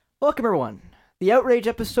Welcome, everyone. The Outrage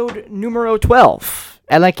episode numero 12.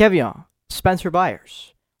 Alain and Spencer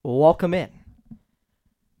Byers. Welcome in.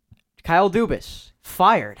 Kyle Dubas,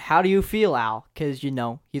 fired. How do you feel, Al? Because,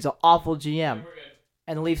 he's an awful GM.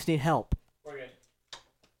 And the Leafs need help. We're good.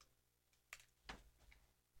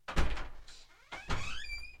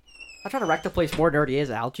 I'm trying to wreck the place more than it already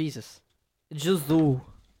is, Al. Jesus. Just do.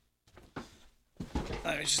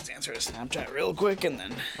 Let me just answer a Snapchat real quick and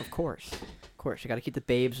then... Of course. You gotta keep the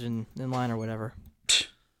babes in line or whatever.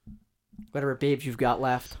 Whatever babes you've got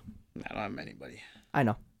left. I don't have anybody. I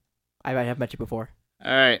know. I might have met you before.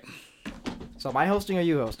 Alright. So am I hosting or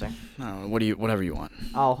you hosting? Whatever you want.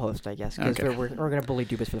 I'll host, I guess, because Okay. we're going to bully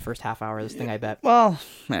Dubas for the first half hour of this thing, I bet. Well,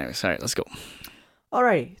 anyways, alright, let's go.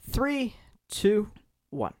 Alrighty, 3, 2,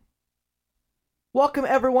 1. Welcome,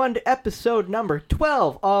 everyone, to episode number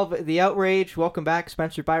 12 of The Outrage. Welcome back,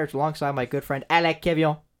 Spencer Byers, alongside my good friend, Alain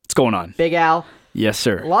and What's going on? Big Al. Yes,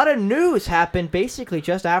 sir. A lot of news happened basically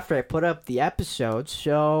just after I put up the episode,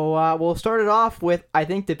 so we'll start it off with, I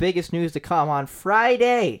think, the biggest news to come on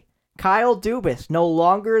Friday. Kyle Dubas, no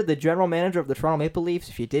longer the general manager of the Toronto Maple Leafs.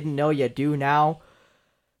 If you didn't know, you do now.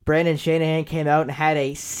 Brandon Shanahan came out and had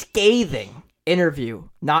a scathing interview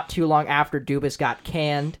not too long after Dubas got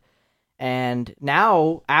canned. And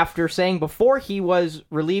now, after saying before he was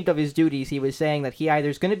relieved of his duties, he was saying that he either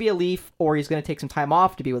is going to be a Leaf or he's going to take some time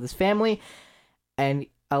off to be with his family. And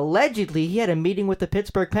allegedly, he had a meeting with the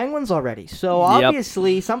Pittsburgh Penguins already. So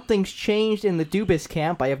obviously, something's changed in the Dubas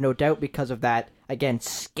camp. I have no doubt because of that, again,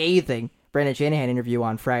 scathing Brandon Shanahan interview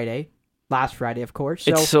on Friday. Last Friday, of course.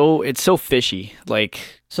 So, It's so fishy.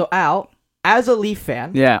 So Al, as a Leaf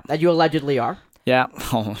fan, that you allegedly are. Yeah.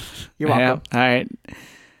 Oh, you're welcome. Yeah. All right.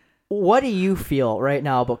 What do you feel right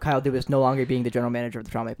now about Kyle Dubas no longer being the general manager of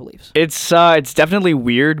the Toronto Maple Leafs? It's definitely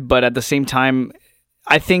weird, but at the same time,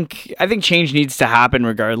 I think change needs to happen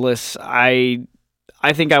regardless. I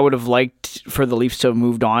think I would have liked for the Leafs to have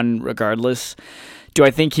moved on regardless. Do I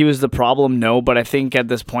think he was the problem? No, but I think at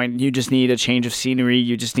this point you just need a change of scenery.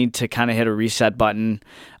 You just need to kind of hit a reset button.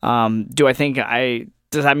 Does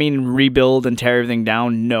that mean rebuild and tear everything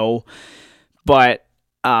down? No, but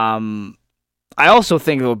I also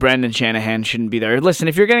think that Brandon Shanahan shouldn't be there. Listen,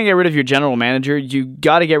 if you're going to get rid of your general manager, you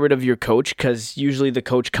got to get rid of your coach because usually the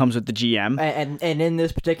coach comes with the GM. And in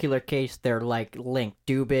this particular case, they're linked.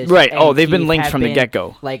 Dubas, right? And they've been Keith linked from the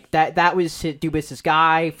get-go. That was Dubas's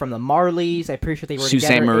guy from the Marlies. I'm pretty sure they were Sault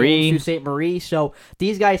together. Ste. Sault Ste. Marie. So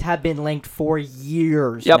these guys have been linked for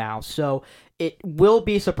years now. So it will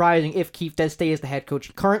be surprising if Keith does stay as the head coach.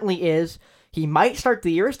 He currently is. He might start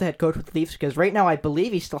the year as the head coach with the Leafs because right now I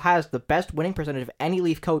believe he still has the best winning percentage of any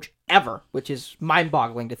Leaf coach ever, which is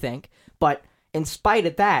mind-boggling to think. But in spite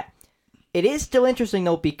of that, it is still interesting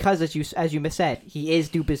though because as you said, he is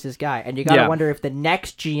Dubas' guy, and you gotta wonder if the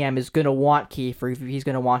next GM is gonna want Keith or if he's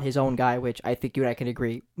gonna want his own guy, which I think you and I can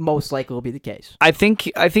agree most likely will be the case. I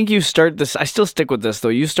think you start this. I still stick with this though.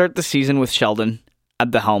 You start the season with Sheldon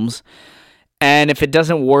at the helms, and if it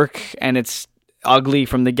doesn't work and it's ugly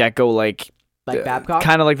from the get-go, like Babcock?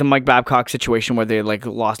 Kind of like the Mike Babcock situation where they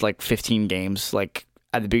lost 15 games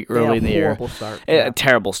at the early in the year. A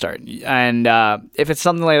terrible start. And if it's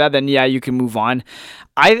something like that, then you can move on.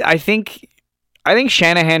 I think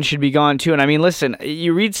Shanahan should be gone too. And I mean, listen,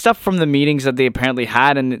 you read stuff from the meetings that they apparently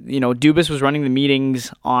had, and Dubas was running the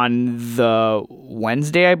meetings on the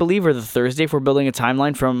Wednesday, I believe, or the Thursday for building a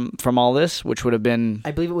timeline from all this, which would have been,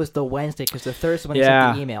 I believe it was the Wednesday because the Thursday when he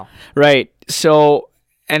sent the email. Right. So.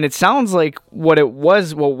 And it sounds like what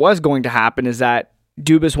was going to happen is that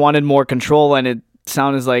Dubas wanted more control, and it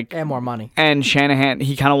sounded like and more money. And Shanahan,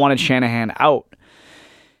 he kind of wanted Shanahan out,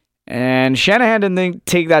 and Shanahan didn't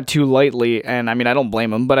take that too lightly. And I mean, I don't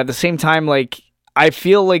blame him, but at the same time, I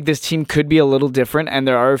feel like this team could be a little different, and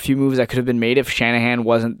there are a few moves that could have been made if Shanahan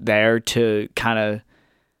wasn't there to kind of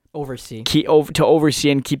oversee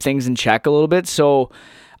and keep things in check a little bit. So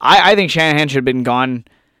I think Shanahan should have been gone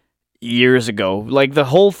years ago. The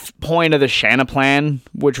whole point of the Shana plan,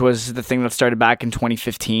 which was the thing that started back in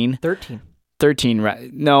 2015. 13,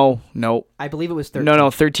 right? No. I believe it was 13. No,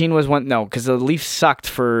 13 was one. No, because the Leafs sucked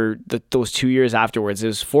for those 2 years afterwards. It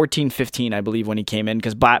was 14-15, I believe, when he came in,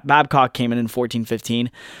 because Babcock came in 14-15.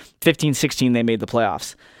 15-16, they made the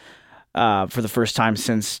playoffs for the first time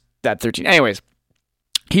since that 13. Anyways,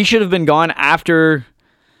 he should have been gone after,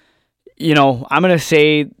 I'm going to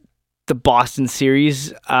say, the Boston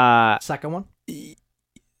series. Second one?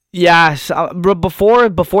 Yeah, before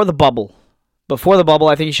the bubble. Before the bubble,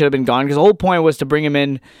 I think he should have been gone because the whole point was to bring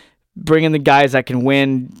in the guys that can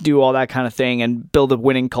win, do all that kind of thing, and build a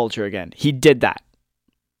winning culture again. He did that.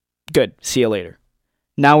 Good. See you later.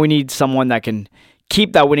 Now we need someone that can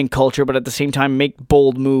keep that winning culture, but at the same time make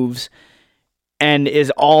bold moves and is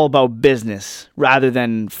all about business rather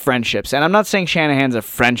than friendships. And I'm not saying Shanahan's a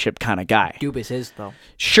friendship kind of guy. Dubas is, though.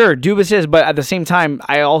 Sure, Dubas is, but at the same time,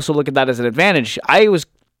 I also look at that as an advantage. I was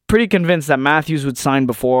pretty convinced that Matthews would sign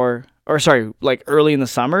early in the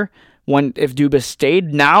summer if Dubas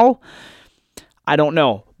stayed. Now, I don't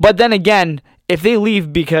know. But then again, if they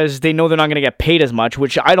leave because they know they're not going to get paid as much,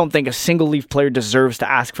 which I don't think a single Leaf player deserves to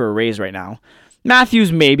ask for a raise right now.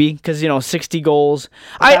 Matthews maybe, because 60 goals.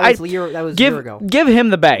 That was a year ago. Give him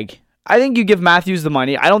the bag. I think you give Matthews the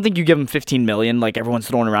money. I don't think you give him $15 million like everyone's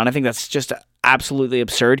throwing around. I think that's just absolutely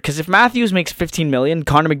absurd. Because if Matthews makes $15 million,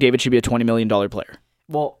 Connor McDavid should be a $20 million player.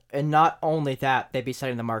 Well, and not only that, they'd be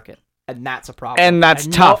setting the market. And that's a problem. And that's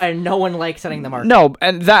tough. And no one likes setting the market. No,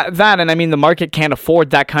 and and I mean the market can't afford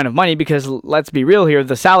that kind of money because let's be real here,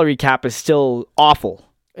 the salary cap is still awful.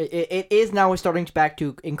 It is now starting back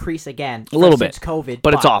to increase again. A little bit. Since COVID.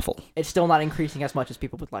 But it's awful. It's still not increasing as much as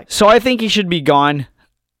people would like. So I think he should be gone.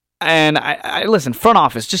 And I listen, front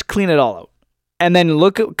office, just clean it all out. And then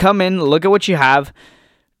come in, look at what you have,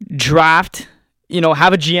 draft,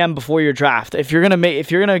 have a GM before your draft. If you're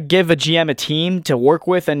gonna give a GM a team to work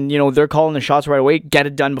with and they're calling the shots right away, get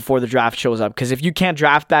it done before the draft shows up. Because if you can't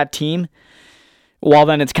draft that team, well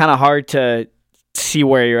then it's kind of hard to see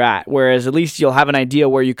where you're at. Whereas at least you'll have an idea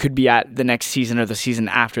where you could be at the next season or the season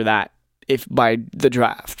after that, if by the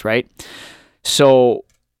draft, right? So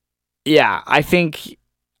yeah, I think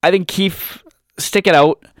Keefe, stick it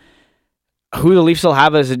out. Who the Leafs will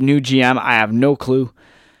have as a new GM, I have no clue.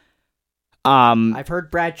 I've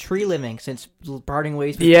heard Brad Treliving since parting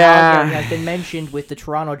ways with Calgary has been mentioned with the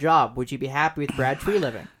Toronto job. Would you be happy with Brad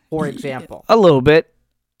Treliving, for example? A little bit.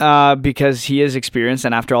 Because he is experienced,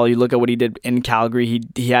 and after all, you look at what he did in Calgary.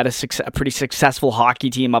 He had a pretty successful hockey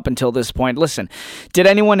team up until this point. Listen, did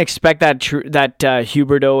anyone expect that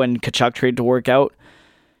Huberdeau and Tkachuk trade to work out?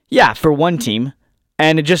 Yeah, for one team,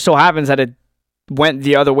 and it just so happens that it went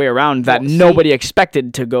the other way around. That nobody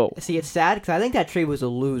expected to go. See, it's sad because I think that trade was a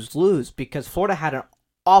lose-lose because Florida had an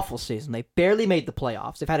awful season. They barely made the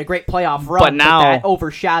playoffs. They've had a great playoff run, but now that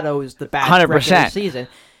overshadows the bad 100%. Regular season.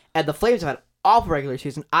 And the Flames have had awful regular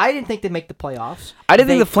season. I didn't think they'd make the playoffs. I didn't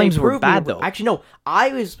think the Flames were bad though. Actually, no.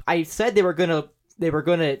 I said they were gonna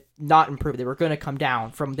not improve. They were gonna come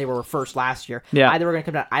down from they were first last year. Yeah. They were gonna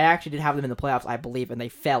come down. I actually did have them in the playoffs, I believe, and they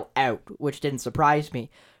fell out, which didn't surprise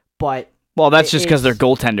me. But that's just because their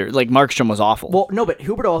goaltender, like Markstrom, was awful. Well, no, but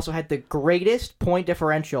Huberdeau also had the greatest point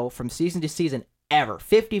differential from season to season ever.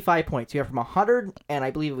 55 points. You have from 100, and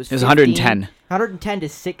I believe it was 15, 110. 110 to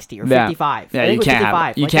 60 or 55. Yeah, you can't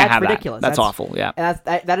have it. You can't have ridiculous. That's awful, yeah. And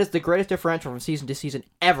that is the greatest differential from season to season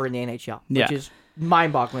ever in the NHL, which is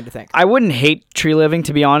mind-boggling to think. I wouldn't hate Treliving,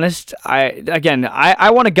 to be honest. I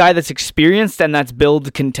want a guy that's experienced and that's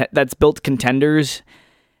built contenders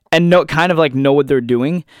and know what they're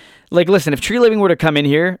doing. Like, listen, if Treliving were to come in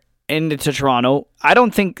here into Toronto, I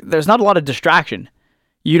don't think there's not a lot of distraction.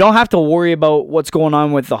 You don't have to worry about what's going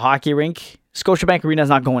on with the hockey rink. Scotiabank Arena is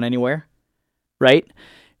not going anywhere, right?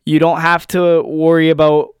 You don't have to worry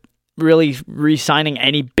about really re-signing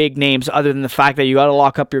any big names other than the fact that you got to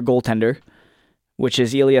lock up your goaltender, which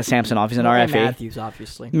is Ilya Samsonov. He's an RFA. Matthews,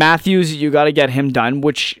 obviously. Matthews, you got to get him done,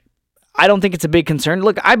 which I don't think it's a big concern.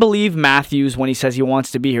 Look, I believe Matthews when he says he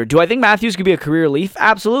wants to be here. Do I think Matthews could be a career Leaf?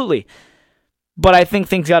 Absolutely. But I think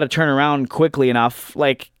things got to turn around quickly enough.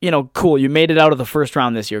 Like, cool, you made it out of the first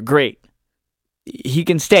round this year. Great. He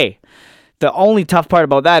can stay. The only tough part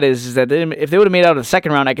about that is that if they would have made it out of the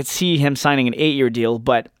second round, I could see him signing an 8-year deal,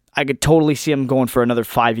 but I could totally see him going for another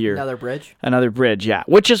 5-year. Another bridge, yeah.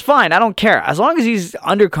 Which is fine. I don't care. As long as he's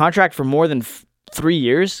under contract for more than 3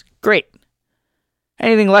 years, great.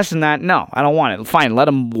 Anything less than that, no, I don't want it. Fine, let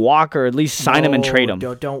him walk or at least sign him and trade him.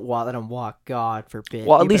 Don't let him walk. God forbid.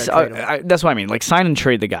 Well, at least that's what I mean. Like, sign and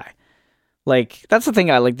trade the guy. Like, that's the thing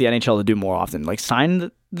I like the NHL to do more often. Like, sign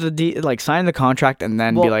sign the contract and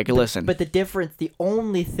then be like, listen. But the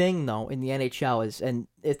only thing though in the NHL is, and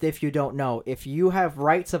if you don't know, if you have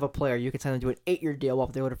rights of a player, you can sign them to an 8-year deal. While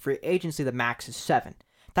if they go to free agency, the max is 7.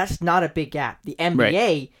 That's not a big gap. The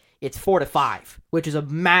NBA, it's 4 to 5, which is a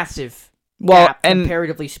massive. Gap,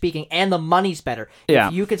 comparatively speaking, and the money's better. Yeah.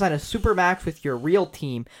 If you can sign a super max with your real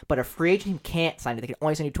team, but a free agent team can't sign it, they can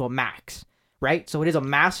only sign you to a max, right? So it is a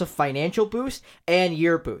massive financial boost and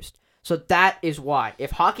year boost. So that is why. If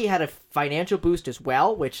hockey had a financial boost as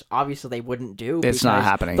well, which obviously they wouldn't do. It's not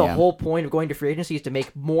happening. The whole point of going to free agency is to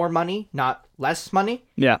make more money, not less money.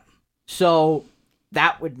 Yeah. So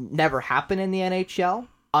that would never happen in the NHL.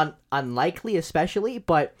 Unlikely, especially,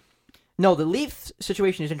 but No, the Leafs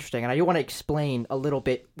situation is interesting, and I do want to explain a little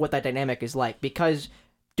bit what that dynamic is like, because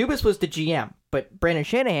Dubas was the GM, but Brandon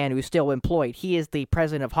Shanahan, who's still employed, he is the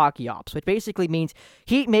president of hockey ops, which basically means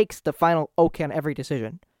he makes the final okay on every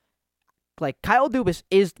decision. Like, Kyle Dubas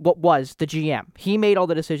is what was the GM. He made all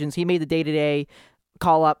the decisions. He made the day-to-day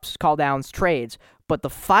call-ups, call-downs, trades. But the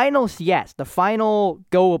final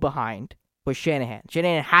go-behind was Shanahan.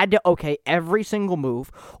 Shanahan had to okay every single move,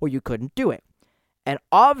 or you couldn't do it. And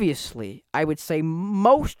obviously, I would say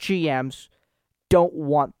most GMs don't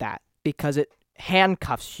want that because it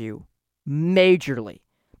handcuffs you majorly.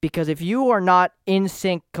 Because if you are not in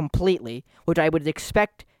sync completely, which I would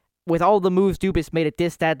expect with all the moves Dubas made at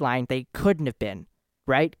this deadline, they couldn't have been,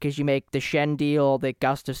 right? Because you make the Shen deal, the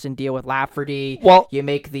Gustafsson deal with Lafferty. Well, you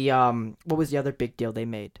make the what was the other big deal they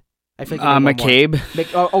made? I think McCabe,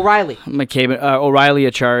 O'Reilly, McCabe, O'Reilly,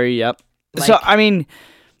 Achari. Yep. Like, so I mean,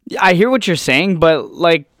 I hear what you're saying, but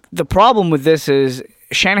like the problem with this is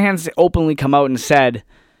Shanahan's openly come out and said,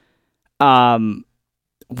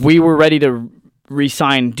 we were ready to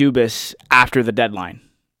re-sign Dubas after the deadline.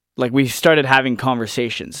 Like, we started having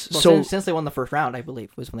conversations. Well, so since they won the first round, I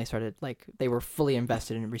believe, was when they started, like, they were fully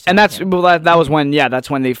invested in re-signing and that's him. well, that was when that's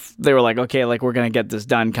when they were like, okay, like we're gonna get this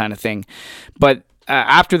done, kind of thing. But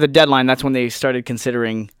after the deadline, that's when they started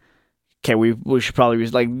considering, okay, we should probably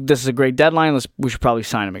like, this is a great deadline. We should probably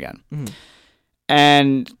sign him again. Mm-hmm.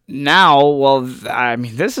 And now, well, I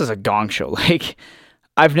mean, this is a gong show. Like,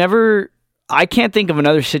 I can't think of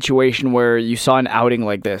another situation where you saw an outing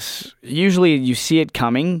like this. Usually you see it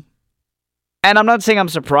coming. And I'm not saying I'm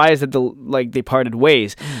surprised that they parted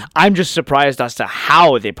ways. I'm just surprised as to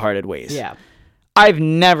how they parted ways. Yeah. I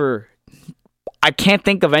can't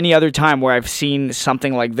think of any other time where I've seen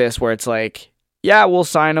something like this where it's like, yeah, we'll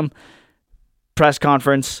sign him. Press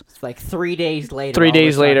conference. It's like 3 days later. 3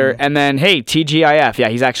 days later. And then, hey, TGIF. Yeah,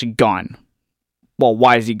 he's actually gone. Well,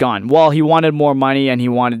 why is he gone? Well, he wanted more money and he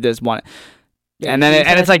wanted this one. Yeah, and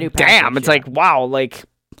then it's like, damn. It's yeah. like, wow. Like,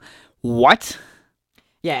 what?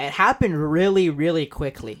 Yeah, it happened really, really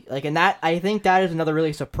quickly. Like, and that, I think that is another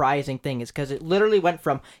really surprising thing, is because it literally went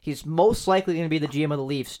from he's most likely going to be the GM of the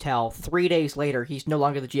Leafs till 3 days later he's no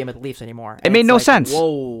longer the GM of the Leafs anymore. And it made no sense.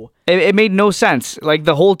 Whoa. It made no sense. Like,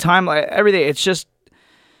 the whole time, like, everything, it's just,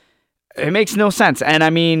 it makes no sense. And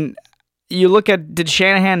I mean, you look at, did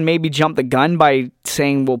Shanahan maybe jump the gun by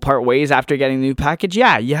saying we'll part ways after getting the new package?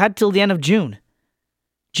 Yeah, you had till the end of June.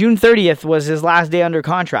 June 30th was his last day under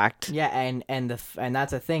contract. Yeah, and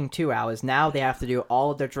that's a thing too, Al, is now they have to do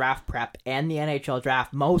all of their draft prep and the NHL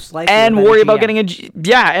draft most likely, and worry about getting a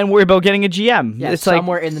GM. Yeah, it's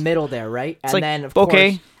somewhere in the middle there, right? And like, then of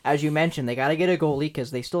course, as you mentioned, they got to get a goalie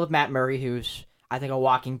because they still have Matt Murray, who's I think a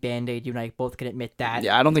walking band-aid. You and I both can admit that.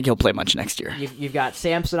 Yeah, I don't think he'll play much next year. You've got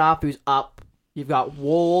Samsonov, who's up. You've got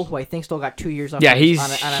Wohl, who I think still got 2 years up. Yeah,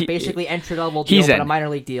 on a basically entry-level deal, but a minor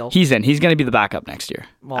league deal. He's in. He's going to be the backup next year.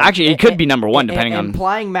 Well, actually, he could be number one, depending on...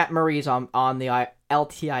 Implying Matt Murray's on the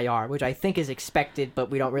LTIR, which I think is expected, but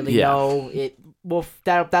we don't really know.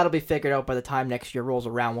 That'll be figured out by the time next year rolls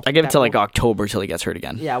around. I give it to like October till he gets hurt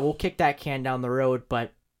again. Yeah, we'll kick that can down the road,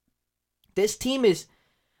 but this team is...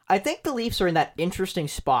 I think the Leafs are in that interesting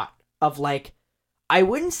spot of like... I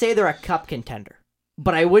wouldn't say they're a cup contender.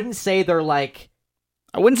 But I wouldn't say they're like...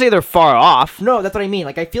 I wouldn't say they're far off. No, that's what I mean.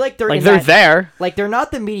 Like, I feel like they're like they're there. Like, they're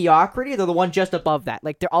not the mediocrity. They're the one just above that.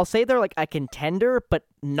 Like, I'll say they're like a contender, but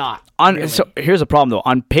not really. So here's the problem, though.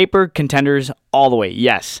 On paper, contenders all the way,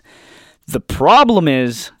 yes. The problem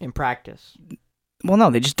is... in practice. Well, no,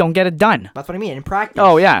 they just don't get it done. That's what I mean, in practice.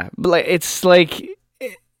 Oh, yeah. But like, it's like...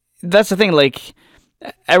 That's the thing, like...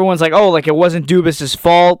 Everyone's like, oh, like it wasn't Dubas'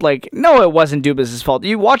 fault. Like, no, it wasn't Dubas' fault.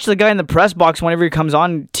 You watch the guy in the press box whenever he comes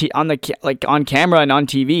on camera and on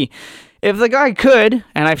TV. If the guy could,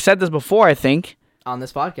 and I've said this before, I think on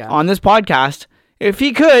this podcast, if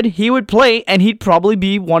he could, he would play, and he'd probably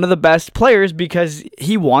be one of the best players because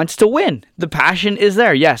he wants to win. The passion is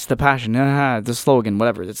there. Yes, the passion. The slogan,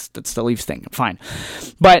 whatever. That's the Leafs thing. Fine,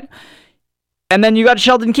 and then you got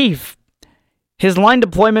Sheldon Keefe. His line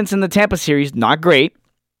deployments in the Tampa series, not great.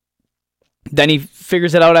 Then he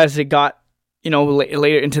figures it out as it got,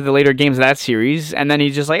 later into the later games of that series. And then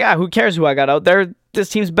he's just like, who cares who I got out there? This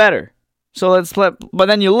team's better. So let's play. But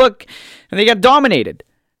then you look, and they got dominated.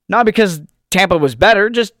 Not because Tampa was better,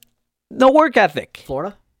 just no work ethic.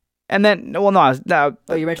 Florida? And then, well, no,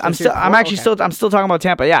 you mentioned I'm still talking about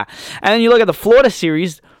Tampa, yeah. And then you look at the Florida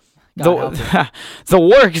series, the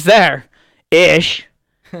work's there-ish.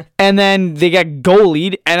 And then they get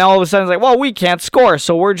goalied, and all of a sudden it's like, well, we can't score,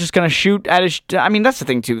 so we're just going to shoot at I mean, that's the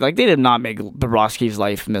thing, too. Like, they did not make Bobrovsky's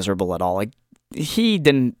life miserable at all. Like, he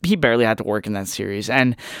barely had to work in that series,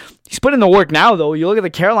 and he's put in the work now. Though you look at the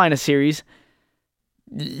Carolina series,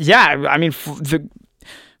 yeah, I mean,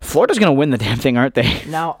 Florida's gonna win the damn thing, aren't they?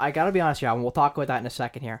 Now I gotta be honest here, and we'll talk about that in a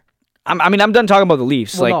second here. I'm done talking about the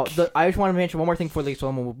Leafs. Well, no, I just want to mention one more thing for the Leafs, so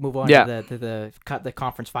then we'll move on to the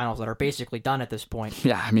conference finals that are basically done at this point.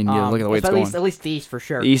 Yeah, I mean, look at the way it's going. At least the East for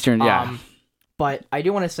sure. The Eastern, yeah. But I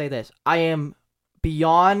do want to say this: I am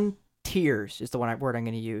beyond tears is the word I'm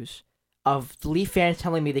going to use. Of Leaf fans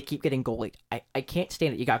telling me they keep getting goalied. I can't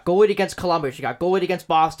stand it. You got goalied against Columbus. You got goalied against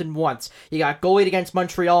Boston once. You got goalied against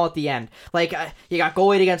Montreal at the end. Like, you got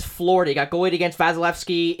goalied against Florida. You got goalied against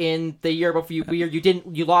Vasilevsky in the year before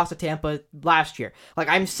you lost to Tampa last year. Like,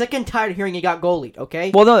 I'm sick and tired of hearing you got goalied,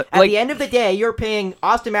 okay? Well, no, at the end of the day, you're paying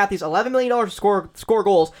Austin Matthews $11 million to score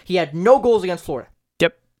goals. He had no goals against Florida.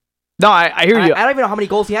 No, I hear you. I don't even know how many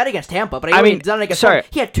goals he had against Tampa, but I mean, done it against Florida.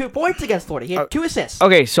 He had 2 points against Florida. He had 2 assists.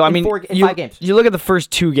 Okay, so in 5 games. You look at the first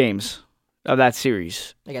 2 games of that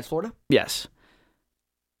series Against Florida? Yes.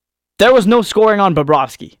 There was no scoring on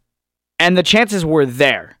Bobrovsky, and the chances were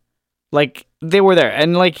there. Like, they were there.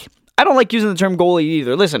 And, like, I don't like using the term goalie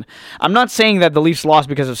either. Listen, I'm not saying that the Leafs lost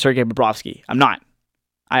because of Sergei Bobrovsky. I'm not.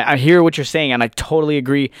 I hear what you're saying, and I totally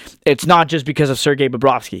agree. It's not just because of Sergei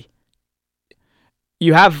Bobrovsky.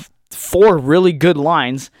 You have 4 really good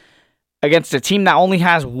lines against a team that only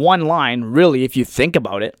has 1 line, really, if you think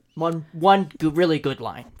about it. One really good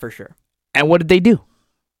line, for sure. And what did they do?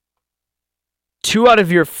 2 out of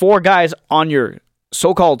your 4 guys on your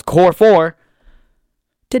so-called core 4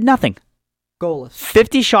 did nothing. Goalless.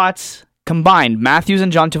 50 shots combined, Matthews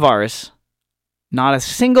and John Tavares. Not a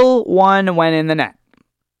single one went in the net.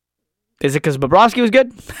 Is it because Bobrovsky was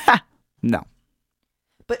good? No.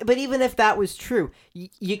 But even if that was true,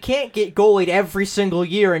 you can't get goalied every single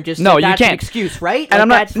year and just no, say that's you can't. An excuse, right? And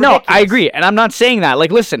like, I agree, and I'm not saying that.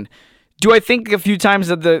 Like, listen, do I think a few times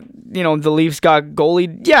that the Leafs got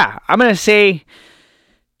goalied? Yeah, I'm gonna say.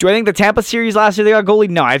 Do I think the Tampa series last year they got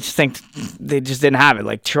goalied? No, I just think they just didn't have it.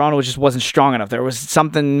 Like, Toronto just wasn't strong enough. There was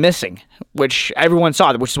something missing, which everyone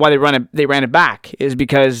saw. Which is why they ran it back. Is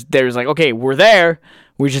because there's like, okay, we're there.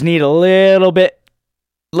 We just need a little bit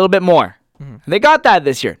more. They got that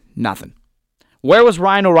this year. Nothing. Where was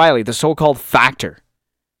Ryan O'Reilly, the so-called factor?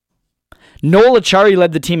 Noel Acciari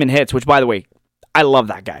led the team in hits, which, by the way, I love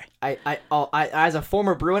that guy. I as a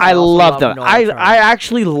former Bruin, I loved him. I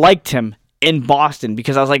actually liked him in Boston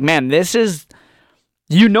because I was like, man, this is,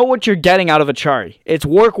 you know what you're getting out of Acciari. It's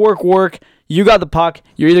work. You got the puck.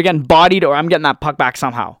 You're either getting bodied or I'm getting that puck back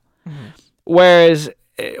somehow. Mm-hmm. Whereas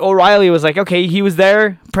O'Reilly was like, okay, he was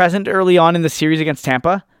there, present early on in the series against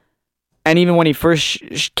Tampa. And even when he first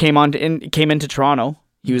came into Toronto,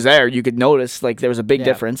 he was there. You could notice like there was a big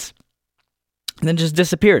difference. And then just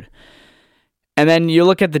disappeared. And then you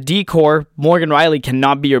look at the D core, Morgan Riley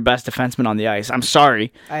cannot be your best defenseman on the ice. I'm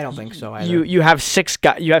sorry. I don't think so either. You have 6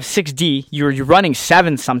 D. You're running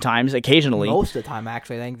 7 sometimes, occasionally. Most of the time,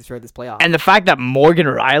 actually, I think throughout this playoff. And the fact that Morgan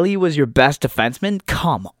Riley was your best defenseman,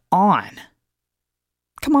 come on.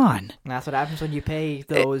 And that's what happens when you pay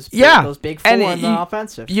those big 4 in the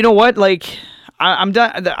offensive. You know what? Like, I'm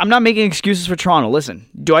done. I'm not making excuses for Toronto. Listen,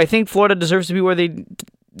 do I think Florida deserves to be where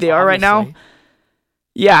they are right now?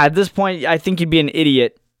 Yeah, at this point, I think you'd be an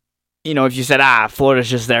idiot, if you said, Florida's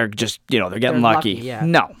just there, they're getting lucky. Yeah.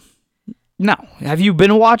 No. Have you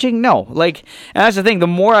been watching? No. Like, and that's the thing. The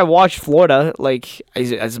more I watch Florida, like,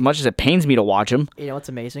 as much as it pains me to watch them. You know what's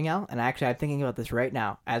amazing, Al? And actually, I'm thinking about this right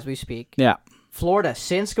now as we speak. Yeah. Florida,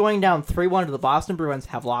 since going down 3-1 to the Boston Bruins,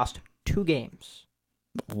 have lost 2 games.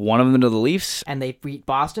 One of them to the Leafs. And they've beat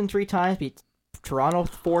Boston 3 times, beat Toronto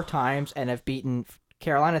 4 times, and have beaten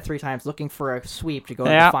Carolina 3 times, looking for a sweep to go to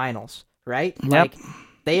the finals, right? Yep. Like,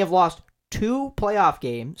 they have lost 2 playoff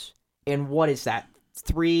games in, what is that,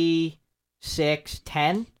 3, 6,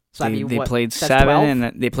 10? So they played 7, 12?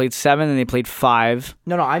 and they played 7, and they played 5.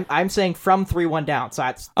 No, I'm saying from 3-1 down. So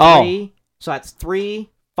that's 3. So that's 3,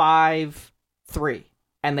 5, 3,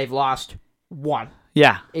 and they've lost 1.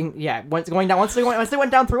 Yeah. Once they went down 3-1. Once they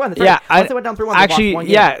went down 3-1, actually, lost 1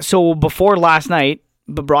 game. So before last night,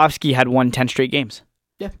 Bobrovsky had won 10 straight games.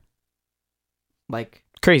 Yeah. Like,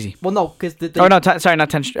 crazy. Well, no, because sorry, not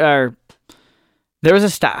 10. There was a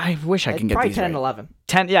stat. I wish I can get these 10 right. and 11.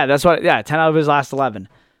 10. Yeah, that's what. Yeah, 10 out of his last 11.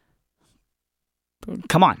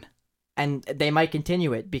 Come on. And they might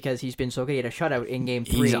continue it because he's been so good. He had a shutout in Game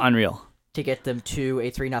 3. He's unreal. To get them to a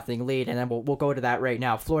 3-0 lead, and then we'll go to that right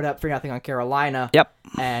now. Florida up 3-0 on Carolina. Yep.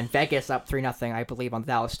 And Vegas up 3-0, I believe, on the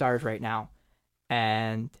Dallas Stars right now.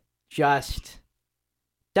 And just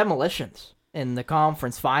demolitions. in the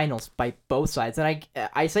conference finals by both sides. And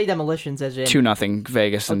I say demolitions as in 2-0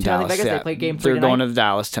 Vegas and 2-0 Dallas. Vegas. Yeah. They play game 3 They're going to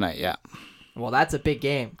Dallas tonight. Yeah. Well, that's a big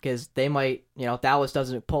game because they might, if Dallas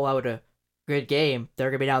doesn't pull out a good game, they're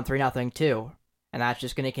going to be down 3-0 too. And that's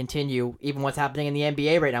just going to continue, even what's happening in the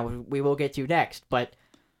NBA right now. We will get to next. But,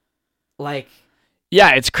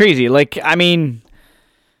 yeah, it's crazy. I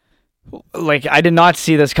did not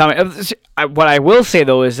see this coming. What I will say,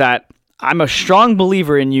 though, is that I'm a strong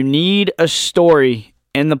believer in you need a story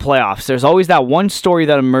in the playoffs. There's always that one story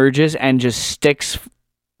that emerges and just sticks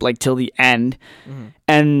till the end. Mm-hmm.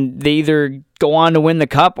 And they either go on to win the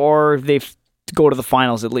cup or they go to the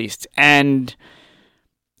finals at least. And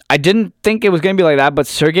I didn't think it was going to be like that, but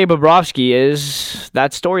Sergei Bobrovsky is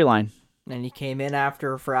that storyline. And he came in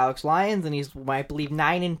for Alex Lyons, and he's, I believe,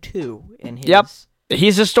 9-2 in his... Yep.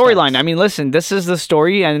 He's a storyline. I mean, listen, this is the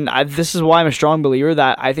story, and this is why I'm a strong believer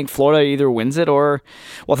that I think Florida either wins it or...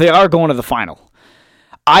 Well, they are going to the final.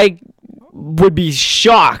 I would be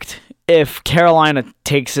shocked if Carolina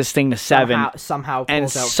takes this thing to 7 somehow and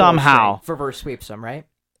pulls out somehow reverse sweeps them, right?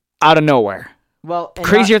 Out of nowhere. Well,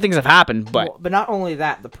 crazier things have happened, but not only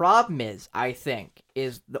that, the problem is, I think,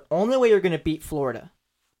 is the only way you're going to beat Florida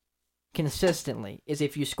consistently is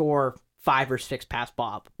if you score 5 or 6 past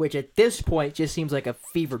Bob, which at this point just seems like a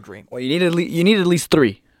fever dream. Well, you need at least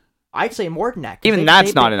 3. I'd say more than that. Even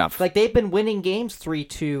that's not enough. They've been winning games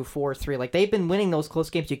 3-2, 4-3. They've been winning those close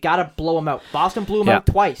games. You got to blow them out. Boston blew them out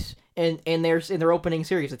twice. In their opening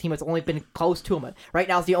series, the team that's only been close to them. Right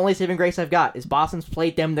now, it's the only saving grace I've got is Boston's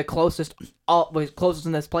played them the closest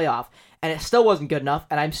in this playoff, and it still wasn't good enough.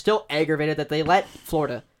 And I'm still aggravated that they let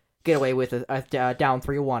Florida get away with a down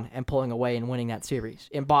 3-1 and pulling away and winning that series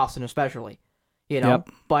in Boston, especially.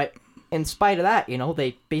 But in spite of that,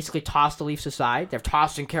 they basically tossed the Leafs aside. They're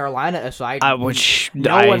tossing Carolina aside, which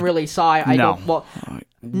no one really saw.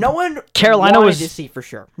 No one Carolina wanted to see for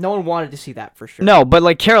sure. No one wanted to see that for sure. No,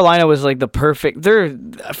 but Carolina was the perfect.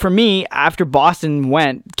 For me, after Boston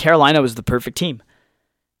went, Carolina was the perfect team.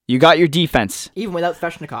 You got your defense. Even without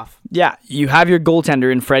Svechnikov. Yeah, you have your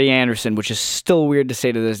goaltender in Freddie Anderson, which is still weird to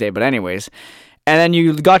say to this day, but anyways. And then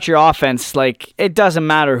you got your offense. It doesn't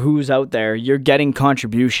matter who's out there. You're getting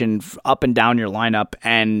contribution up and down your lineup,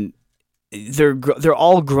 and they're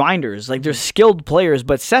all grinders. They're skilled players.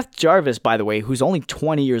 But Seth Jarvis, by the way, who's only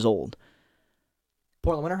 20 years old.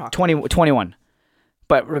 Portland Winterhawks. 21.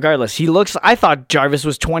 But regardless, I thought Jarvis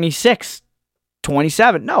was 26,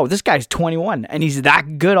 27. No, this guy's 21, and he's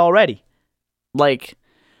that good already.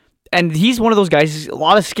 And he's one of those guys, he's a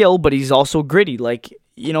lot of skill, but he's also gritty.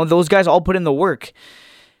 Those guys all put in the work.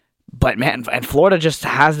 But, man, and Florida just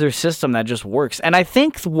has their system that just works. And I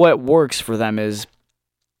think what works for them is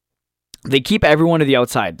they keep everyone to the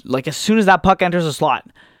outside. As soon as that puck enters a slot,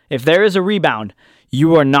 if there is a rebound,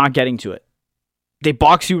 you are not getting to it. They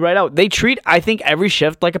box you right out. They treat, I think, every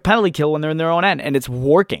shift like a penalty kill when they're in their own end, and it's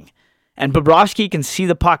working. And Bobrovsky can see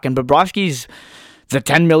the puck, and Bobrovsky's the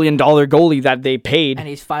 $10 million goalie that they paid. And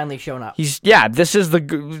he's finally shown up. This is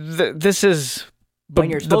when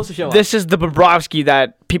you're supposed to show up. This is the Bobrovsky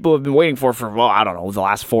that people have been waiting for I don't know, the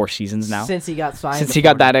last 4 seasons now. Since he got signed. Since he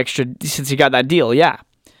got that deal, yeah.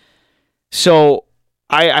 So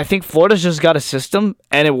I think Florida's just got a system,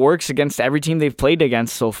 and it works against every team they've played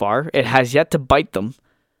against so far. It has yet to bite them.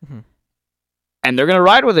 Mm-hmm. And they're going to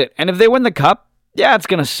ride with it. And if they win the cup, yeah, it's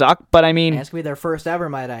going to suck, but I mean... It's going to be their first ever,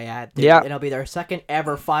 might I add. Yeah. It'll be their second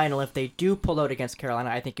ever final. If they do pull out against Carolina,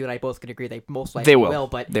 I think you and I both can agree they most likely will.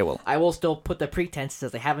 But they will. I will still put the pretense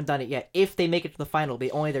as they haven't done it yet. If they make it to the final, it'll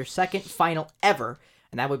be only their second final ever,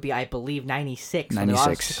 and that would be, I believe, 96.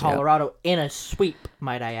 96, Colorado in a sweep,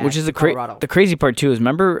 might I add. Which is the crazy part, too, is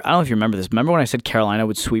remember... I don't know if you remember this. Remember when I said Carolina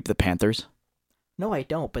would sweep the Panthers? No, I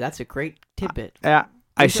don't, but that's a great tidbit. Yeah,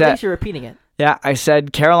 At least you're repeating it. Yeah, I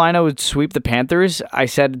said Carolina would sweep the Panthers. I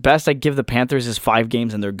said best I'd give the Panthers is 5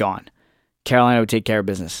 games and they're gone. Carolina would take care of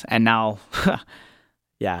business. And now,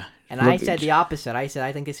 yeah. And I said the opposite. I said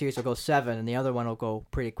I think this series will go 7 and the other one will go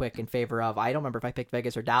pretty quick in favor of, I don't remember if I picked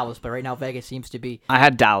Vegas or Dallas, but right now Vegas seems to be... I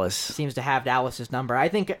had Dallas. Seems to have Dallas's number. I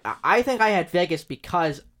think I had Vegas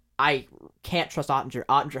because I can't trust Ottinger.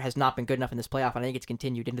 Ottinger has not been good enough in this playoff, and I think it's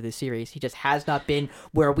continued into this series. He just has not been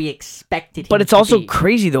where we expected him to be. But it's also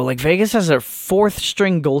crazy, though. Vegas has a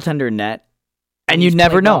 4th-string goaltender net, and you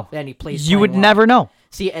never know. And he plays you would never know.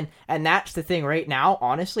 See, and that's the thing right now,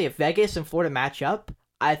 honestly. If Vegas and Florida match up,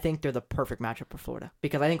 I think they're the perfect matchup for Florida.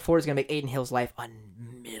 Because I think Florida's going to make Aiden Hill's life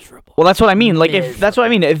miserable. Well, that's what I mean.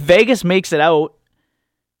 If Vegas makes it out,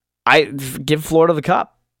 I give Florida the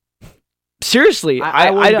cup. Seriously, I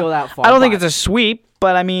wouldn't go that far. I don't think it's a sweep,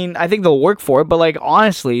 but I mean, I think they'll work for it. But like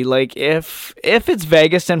honestly, like if it's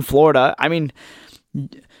Vegas and Florida, I mean,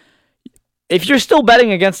 if you're still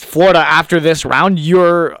betting against Florida after this round,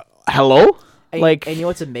 you're hello. And you know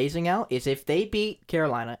what's amazing, Al, is if they beat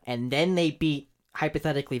Carolina and then they beat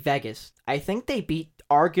hypothetically Vegas, I think they beat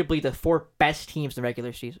arguably the 4 best teams in the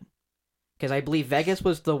regular season. Because I believe Vegas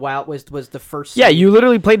was the first seed. Yeah, you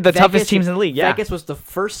literally played the toughest teams in the league. Yeah. Vegas was the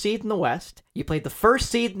first seed in the West. You played the first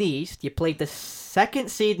seed in the East. You played the second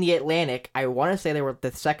seed in the Atlantic. I want to say they were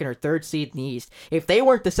the second or third seed in the East. If they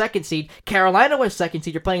weren't the second seed, Carolina was second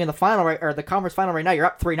seed. You're playing in the final or the conference final right now. You're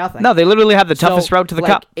up 3-0. No, they literally have the toughest route to the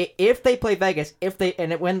cup. If they play Vegas, if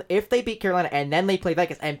they beat Carolina and then they play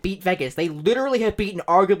Vegas and beat Vegas, they literally have beaten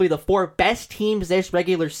arguably the 4 best teams this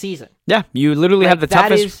regular season. Yeah, you literally have the toughest.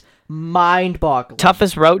 That is mind-boggling.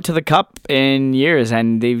 Toughest route to the cup in years,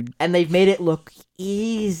 and they've made it look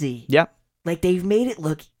easy. Yeah, like they've made it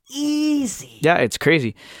look easy. Yeah, it's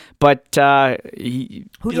crazy. But who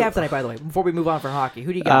do you have tonight, by the way? Before we move on for hockey,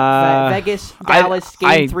 who do you got? Vegas, Dallas,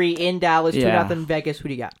 Game 3 in Dallas, 2-0 Vegas. Who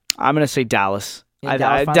do you got? I'm gonna say Dallas.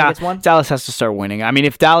 Dallas has to start winning. I mean,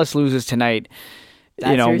 if Dallas loses tonight,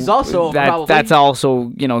 that's also that's also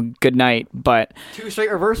good night. But 2 straight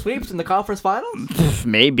reverse sweeps in the conference finals.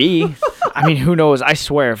 Maybe. I mean, who knows? I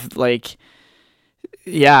swear,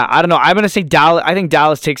 yeah, I don't know. I'm gonna say Dallas. I think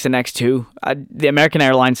Dallas takes the next 2. The American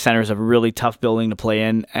Airlines Center is a really tough building to play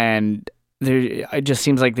in, and it just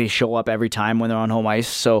seems like they show up every time when they're on home ice.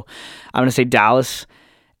 So I'm gonna say Dallas.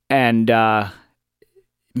 And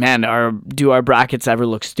man, do our brackets ever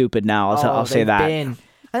look stupid now? I'll say that.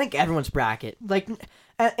 I think everyone's bracket,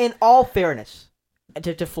 in all fairness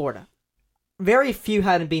to Florida, very few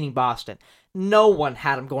had them beating Boston. No one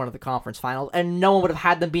had them going to the conference finals, and no one would have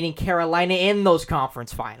had them beating Carolina in those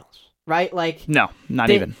conference finals, right? No, not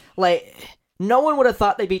even. No one would have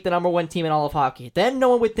thought they beat the number 1 team in all of hockey. Then no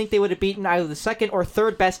one would think they would have beaten either the second or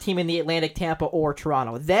third best team in the Atlantic, Tampa, or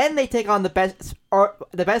Toronto. Then they take on the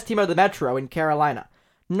best team of the Metro in Carolina.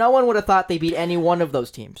 No one would have thought they beat any one of those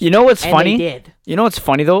teams. You know what's funny? They did. You know what's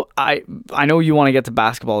funny, though? I know you want to get to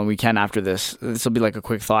basketball, and we can after this. This will be like a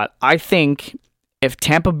quick thought. I think if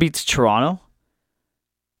Tampa beats Toronto,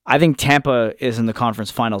 I think Tampa is in the conference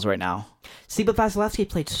finals right now. See, but Vasilevsky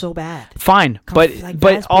played so bad. Fine,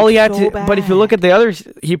 but all he had to. But if you look at the others,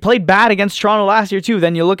 he played bad against Toronto last year too.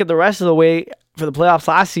 Then you look at the rest of the way for the playoffs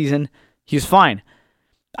last season, he was fine.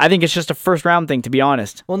 I think it's just a first round thing, to be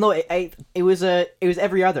honest. Well, no, it was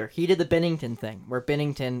every other. He did the Binnington thing, where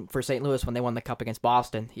Binnington for St. Louis when they won the cup against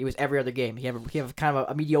Boston, he was every other game. He have kind of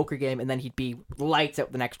a mediocre game, and then he'd be lights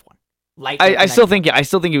out the next one. I still think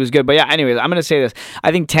he was good, but yeah. Anyways, I'm gonna say this.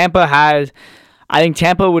 I think Tampa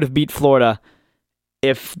would have beat Florida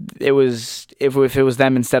if it was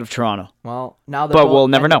them instead of Toronto. Well, now we'll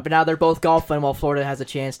never know. But now they're both golfing, while Florida has a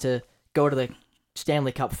chance to go to the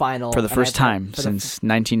Stanley Cup final for the first time since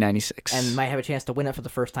 1996, and might have a chance to win it for the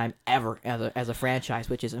first time ever as a franchise,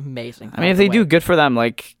 which is amazing. I mean, if they do, good for them.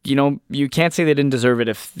 You can't say they didn't deserve it.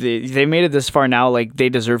 If they made it this far now, they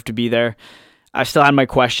deserve to be there. I still had my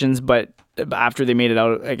questions, but after they made it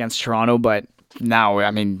out against Toronto, but now,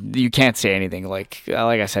 I mean, you can't say anything. Like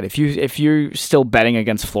I said, if you're still betting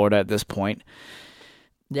against Florida at this point,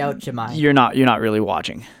 you're out your mind. You're not really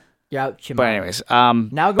watching. You're out your mind. But anyways,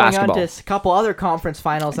 now going basketball. on to a couple other conference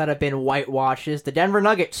finals that have been whitewashes. The Denver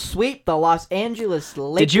Nuggets sweep the Los Angeles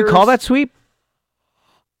Lakers. Did you call that sweep?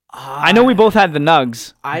 I know we both had the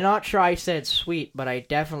Nugs. I'm not sure I said sweep, but I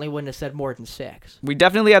definitely wouldn't have said more than 6. We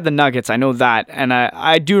definitely had the Nuggets. I know that. And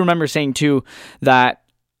I do remember saying, too, that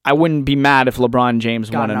I wouldn't be mad if LeBron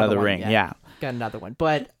James won another ring. Yeah. Got another one.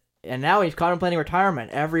 And now he's contemplating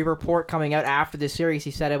retirement. Every report coming out after this series,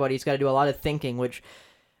 he said about he's got to do a lot of thinking, which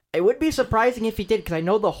it would be surprising if he did, because I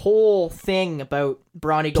know the whole thing about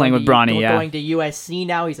Bronny going to USC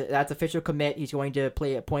now. That's official commit. He's going to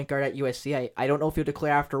play a point guard at USC. I don't know if he'll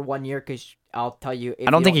declare after 1 year, because I'll tell you.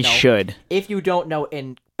 I don't think he should. If you don't know,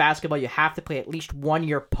 in basketball, you have to play at least 1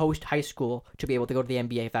 year post high school to be able to go to the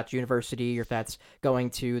NBA. If that's university, or if that's going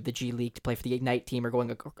to the G League to play for the Ignite team, or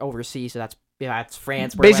going overseas. So that's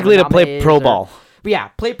France. Basically, to play pro ball. Yeah,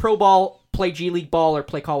 play pro ball, play G League ball, or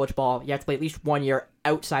play college ball. You have to play at least 1 year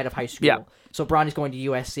outside of high school. Yeah. So Bronny's going to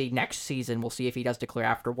USC next season. We'll see if he does declare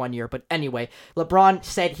after 1 year. But anyway, LeBron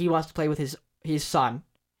said he wants to play with his son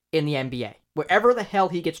in the NBA. Wherever the hell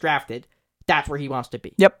he gets drafted, that's where he wants to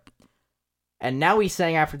be. Yep. And now he's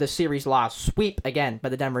saying after the series loss, sweep again by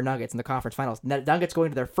the Denver Nuggets in the conference finals. The Nuggets going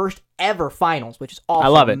to their first ever finals, which is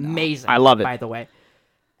also amazing. I love it. By the way.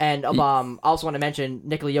 And also want to mention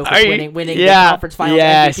Nikola Jokic winning the conference finals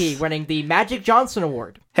MVP, winning the Magic Johnson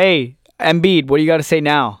Award. Hey, Embiid, what do you got to say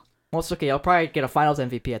now? Well, it's okay. I'll probably get a Finals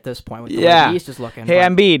MVP at this point with the Yeah. way East is looking. Hey,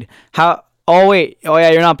 but- Embiid, how? Oh wait, oh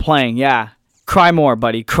yeah, you're not playing. Yeah, cry more,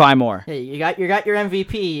 buddy. Cry more. Hey, you got your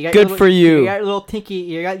MVP. You got Good your little, for you. You got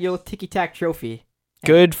your little ticky tack trophy.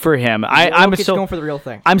 Good for him. I'm Jokic's so going for the real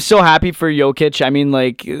thing. I'm so happy for Jokic. I mean,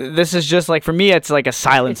 like, this is just like, for me, it's like a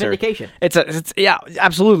silencer. It's vindication. It's yeah,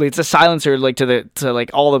 absolutely. It's a silencer, like, to like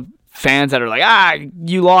all the fans that are like,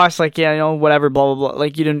 you lost, like, yeah, you know, whatever, blah blah blah.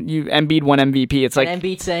 Like, you Embiid won MVP. It's like, and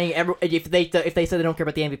Embiid saying if they say they don't care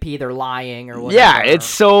about the MVP, they're lying or whatever. yeah, it's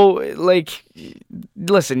so, like,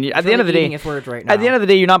 listen. At the end of the day, his words right now. at the end of the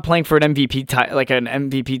day, you're not playing for an MVP like an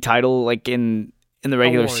MVP title, like in the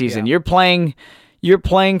regular Award, season. yeah. You're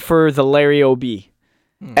playing for the Larry O.B.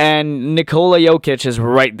 And Nikola Jokic is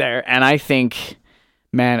right there. And I think,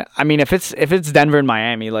 man, I mean, if it's Denver and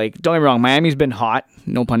Miami, like, don't get me wrong, Miami's been hot,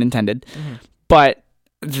 no pun intended, but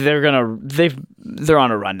they're on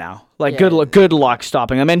a run now. Like, Yeah. good luck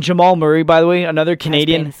stopping them. And Jamal Murray, by the way, another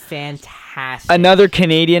Canadian. Has been fantastic. Another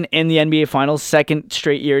Canadian in the NBA Finals, second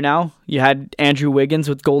straight year now. You had Andrew Wiggins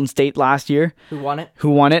with Golden State last year. Who won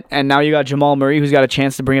it? And now you got Jamal Murray, who's got a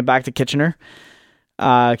chance to bring it back to Kitchener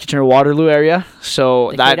Waterloo area. So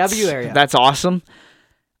The KW area. That's awesome.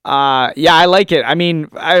 Yeah, I like it. I mean,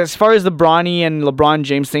 as far as the Bronny and LeBron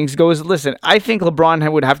James things goes, listen, I think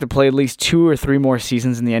LeBron would have to play at least 2 or 3 more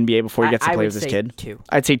seasons in the NBA before he gets to play with his kid. 2.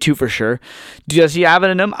 I'd say 2 for sure. Does he have it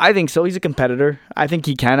in him? I think so. He's a competitor. I think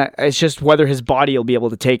he can. It's just whether his body will be able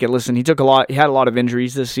to take it. Listen, he had a lot of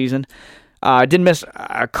injuries this season. Didn't miss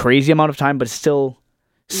a crazy amount of time, but still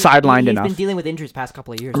sidelined enough. He's been dealing with injuries past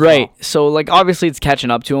couple of years. Right. Well. So, like, obviously it's catching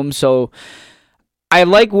up to him. So I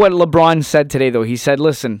like what LeBron said today, though. He said,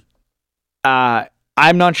 listen, I'm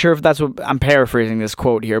not sure if that's what, I'm paraphrasing this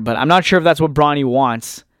quote here, but I'm not sure if that's what Bronny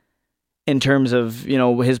wants in terms of, you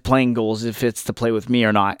know, his playing goals, if it's to play with me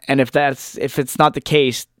or not. And if it's not the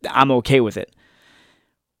case, I'm okay with it.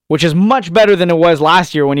 Which is much better than it was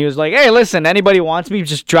last year when he was like, hey, listen, anybody wants me,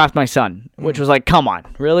 just draft my son. Which was like, come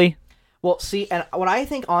on, really? Well, see, and what I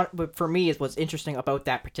think for me is what's interesting about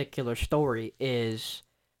that particular story is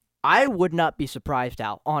I would not be surprised,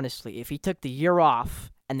 Al, honestly, if he took the year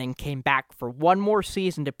off and then came back for one more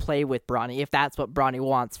season to play with Bronny, if that's what Bronny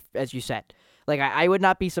wants, as you said. Like, I would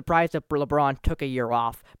not be surprised if LeBron took a year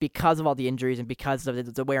off because of all the injuries and because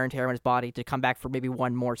of the wear and tear on his body to come back for maybe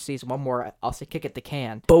one more season, one more, I'll say, kick at the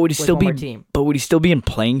can. But would he still be? Team. But would he still be in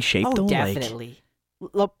playing shape? Oh, though? definitely.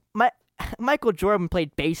 Michael Jordan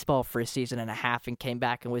played baseball for a season and a half and came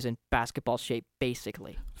back and was in basketball shape,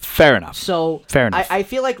 basically. Fair enough. So Fair enough. I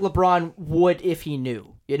feel like LeBron would if he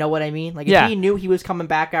knew. You know what I mean? Like, if Yeah. he knew he was coming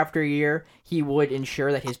back after a year, he would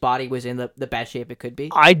ensure that his body was in the best shape it could be.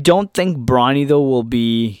 I don't think Bronny, though, will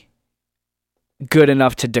be good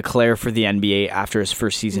enough to declare for the NBA after his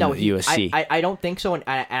first season at USC. I don't think so, and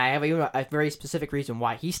I have even a very specific reason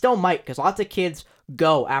why. He still might, because lots of kids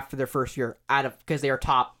go after their first year because they are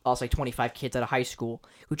top, I'll say 25 kids out of high school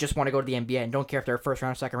who just want to go to the NBA and don't care if they're a first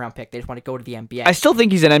round or second round pick. They just want to go to the NBA. I still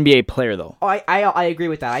think he's an NBA player, though. Oh, I agree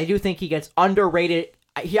with that. I do think he gets underrated.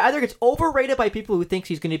 He either gets overrated by people who thinks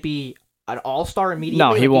he's going to be an all-star immediately.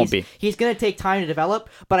 No, he won't be. He's going to take time to develop,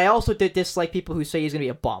 but I also did dislike people who say he's going to be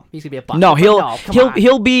a bum. He's going to be a bum. No, Come on.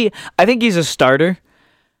 he'll be. I think he's a starter.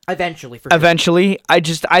 Eventually, for sure. Eventually, I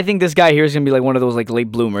think this guy here is gonna be like one of those like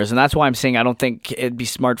late bloomers, and that's why I'm saying I don't think it'd be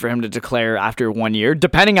smart for him to declare after 1 year,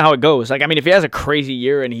 depending on how it goes. Like, I mean, if he has a crazy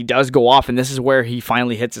year and he does go off, and this is where he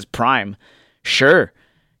finally hits his prime, sure,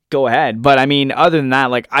 go ahead. But I mean, other than that,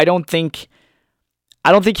 like, I don't think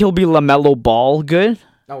he'll be LaMelo Ball good.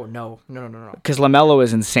 Oh, no. Because LaMelo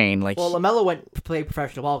is insane. Like, Well, LaMelo went to play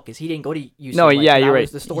professional ball because he didn't go to UCLA. No, yeah, you're that right.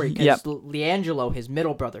 was the story. Because Yep. LiAngelo, his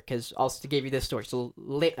middle brother, because I'll give you this story. So,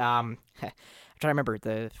 I'm trying to remember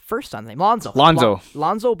the first son's name. Lonzo.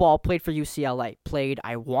 Lonzo Ball played for UCLA. Played,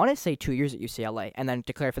 I want to say, 2 years at UCLA, and then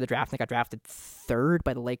declared for the draft and got drafted third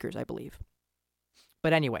by the Lakers, I believe.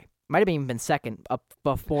 But anyway, might have even been second up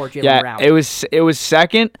before Jaylen Brown. it was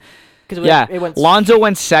second. It went Lonzo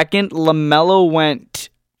went second. LaMelo went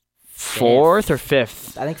fourth or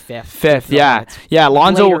fifth. I think fifth. Fifth, No, yeah. it's Yeah,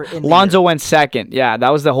 later in the Lonzo went second. Yeah,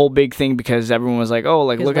 that was the whole big thing because everyone was like, oh,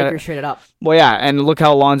 like, because look at Lakers it. traded up. Well, yeah, and look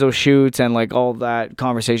how Lonzo shoots and like all that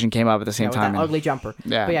conversation came up at the same With time. that and- ugly jumper.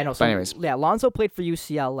 yeah, But yeah, no. So, but anyways. yeah, Lonzo played for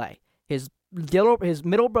UCLA. His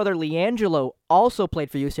middle brother LiAngelo also played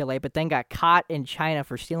for UCLA, but then got caught in China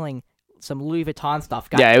for stealing some Louis Vuitton stuff.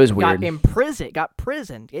 Yeah, it was weird. Got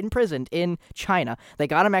imprisoned in China. They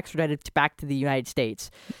got him extradited back to the United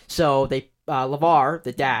States. So they LeVar,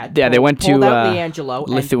 the dad, Yeah, they went pulled to out LiAngelo.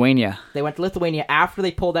 and Lithuania. They went to Lithuania after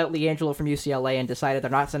they pulled out LiAngelo from UCLA and decided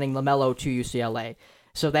they're not sending LaMelo to UCLA.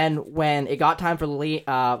 So then when it got time for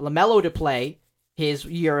LaMelo to play his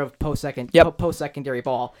year of post-secondary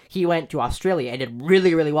ball, he went to Australia and did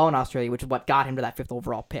really, really well in Australia, which is what got him to that 5th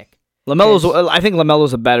overall pick. I think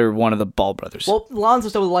LaMelo's a better one of the Ball brothers. Well,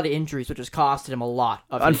 Lonzo's still with a lot of injuries, which has costed him a lot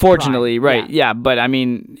of unfortunately, right. Yeah, but I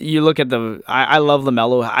mean, you look at I love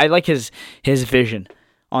LaMelo. I like his vision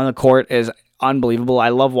on the court is unbelievable. I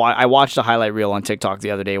watched a highlight reel on TikTok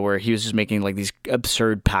the other day where he was just making like these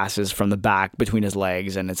absurd passes from the back between his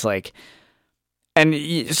legs, and it's like, and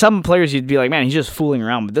some players you'd be like, man, he's just fooling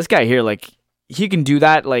around, but this guy here, like, he can do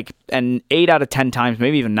that like an 8 out of 10 times,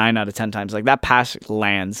 maybe even 9 out of 10 times. Like that pass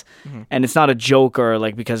lands, and it's not a joke or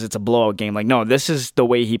like because it's a blowout game. Like, no, this is the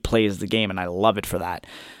way he plays the game, and I love it for that.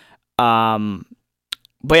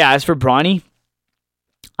 But yeah, as for Bronny,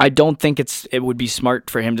 I don't think it would be smart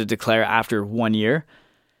for him to declare after 1 year.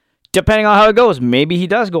 Depending on how it goes, maybe he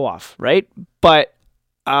does go off, right? But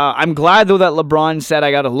I'm glad, though, that LeBron said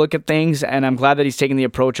I got to look at things, and I'm glad that he's taking the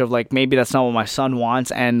approach of, like, maybe that's not what my son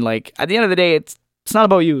wants, and, like, at the end of the day, it's not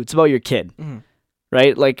about you, it's about your kid,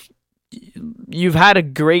 right? Like, you've had a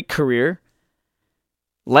great career.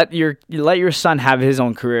 Let your son have his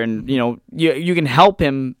own career, and, you know, you can help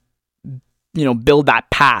him, you know, build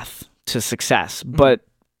that path to success, but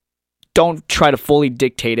don't try to fully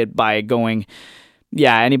dictate it by going,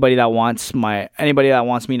 yeah, anybody that wants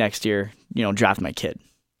me next year, you know, draft my kid.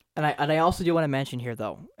 And I also do want to mention here,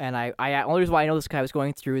 though, and I only reason why I know this guy was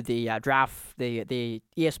going through the draft, the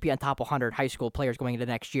ESPN Top 100 high school players going into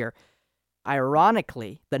next year.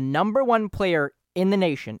 Ironically, the number one player in the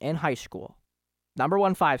nation in high school, number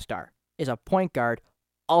 1 5-star, is a point guard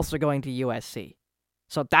also going to USC.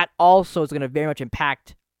 So that also is going to very much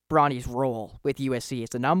impact Bronny's role with USC. As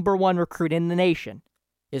the number 1 recruit in the nation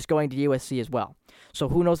is going to USC as well. So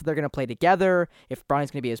who knows if they're going to play together, if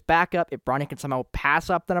Bronny's going to be his backup, if Bronny can somehow pass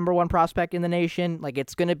up the number 1 prospect in the nation. Like,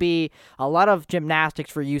 it's going to be a lot of gymnastics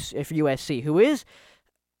for USC, who is,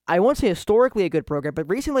 I won't say historically a good program, but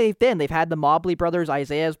recently they've had the Mobley brothers.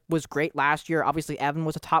 Isaiah was great last year. Obviously, Evan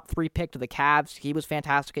was a top 3 pick to the Cavs. He was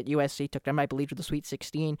fantastic at USC, took them, I believe, to the Sweet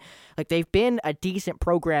 16. Like, they've been a decent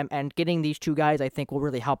program, and getting these 2 guys, I think, will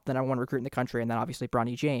really help the number 1 recruit in the country, and then obviously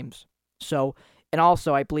Bronny James. So, and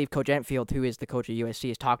also, I believe Coach Entfield, who is the coach of USC,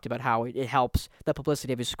 has talked about how it helps the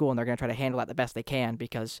publicity of his school, and they're going to try to handle that the best they can,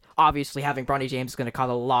 because obviously having Bronny James is going to cause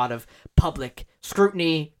a lot of public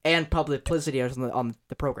scrutiny and public publicity on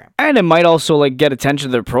the program. And it might also, like, get attention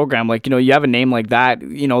to their program. Like, you know, you have a name like that,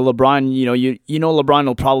 you know, LeBron, you know LeBron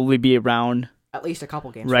will probably be around at least a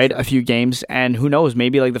couple games. Right, a few games, and who knows,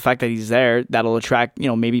 maybe, like, the fact that he's there, that'll attract, you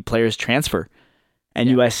know, maybe players transfer, and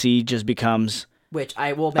USC just becomes... Which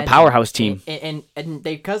I will mention, a powerhouse team, and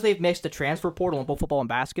because they've mixed the transfer portal in both football and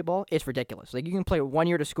basketball, it's ridiculous. Like, you can play 1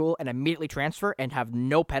 year to school and immediately transfer and have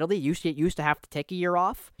no penalty. You used to have to take a year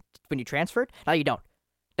off when you transferred. Now you don't.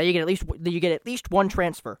 Now you get at least 1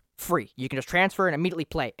 transfer free. You can just transfer and immediately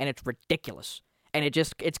play, and it's ridiculous. And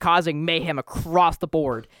it's causing mayhem across the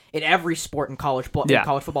board in every sport in college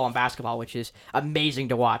football and basketball, which is amazing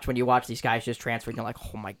to watch. When you watch these guys just transfer, you're like,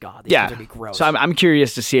 oh my god, these guys are be gross. So I'm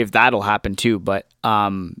curious to see if that'll happen too. But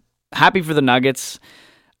happy for the Nuggets.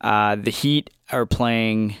 The Heat are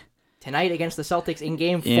playing tonight against the Celtics in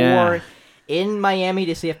Game 4 in Miami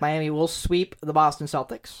to see if Miami will sweep the Boston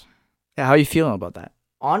Celtics. Yeah, how are you feeling about that?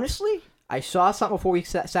 Honestly, I saw something before we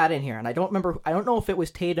sat in here, and I don't know if it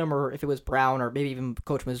was Tatum or if it was Brown or maybe even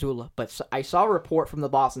Coach Mazzulla, but I saw a report from the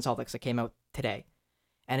Boston Celtics that came out today,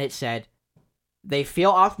 and it said they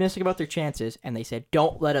feel optimistic about their chances, and they said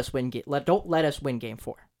don't let us win Game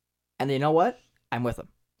 4. And you know what? I'm with them.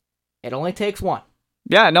 It only takes 1.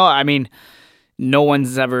 Yeah, no, I mean, no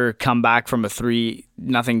one's ever come back from a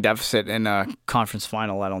 3-0 deficit in a conference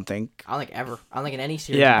final, I don't think. I don't think ever. I don't think in any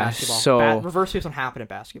series in basketball. So, reverse sweeps don't happen in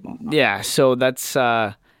basketball. Yeah, so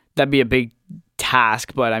that'd be a big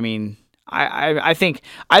task, but I mean, I think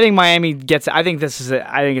Miami gets it. I think this is it.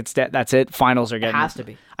 I think that's it. Finals are getting it. Has to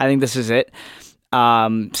be. I think this is it.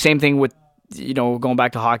 Same thing with, you know, going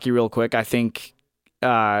back to hockey real quick. I think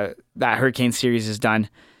that Hurricane series is done.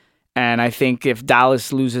 And I think if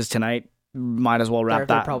Dallas loses tonight, might as well wrap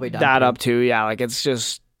that up too. Yeah, like, it's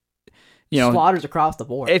just, you know, slaughters across the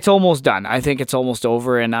board. It's almost done. I think it's almost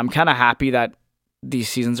over, and I'm kind of happy that these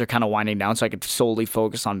seasons are kind of winding down, so I could solely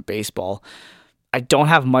focus on baseball. I don't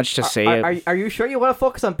have much to say. Are you sure you want to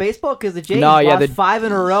focus on baseball? Because the Jays lost 5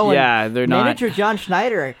 in a row. Yeah, they're not. Manager John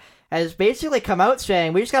Schneider has basically come out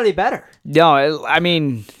saying we just got to be better. No, I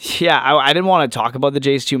mean, yeah, I didn't want to talk about the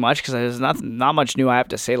Jays too much because there's not much new I have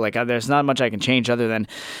to say. Like, there's not much I can change other than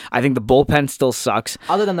I think the bullpen still sucks.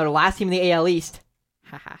 Other than their last team in the AL East.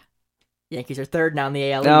 Haha. Yankees are third now in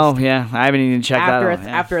the AL East. Oh, yeah. I haven't even checked that out.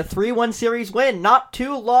 After a 3-1 series win not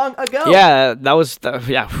too long ago. Yeah, that was...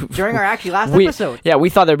 During our last episode. Yeah, we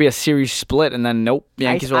thought there'd be a series split, and then nope.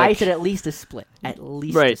 Yankees were I said at least a split. At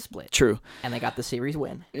least a split. True. And they got the series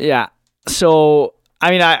win. Yeah. So,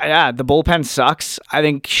 I mean, the bullpen sucks. I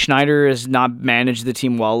think Schneider has not managed the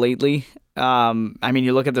team well lately. I mean,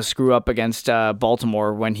 you look at the screw up against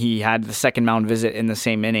Baltimore when he had the second mound visit in the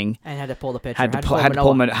same inning. And had to pull the pitcher. Had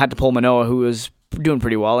to pull Manoah, who was doing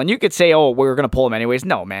pretty well. And you could say, "Oh, we're going to pull him anyways."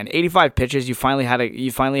 No, man. 85 pitches. You finally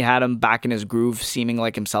had him back in his groove, seeming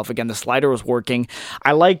like himself again. The slider was working.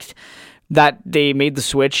 I liked that they made the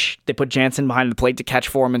switch. They put Jansen behind the plate to catch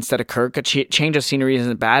for him instead of Kirk. A change of scenery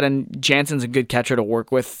isn't bad, and Jansen's a good catcher to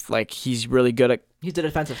work with. Like, he's really good at... He's a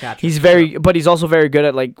defensive catcher. But he's also very good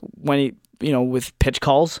at, like, when he, with pitch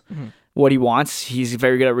calls, what he wants. He's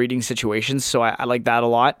very good at reading situations, so I like that a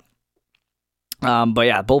lot. But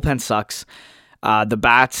yeah, bullpen sucks. The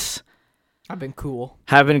bats have been cool,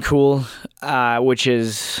 which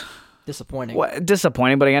is... disappointing.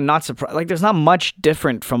 Disappointing, but again, not surprised. Like, there's not much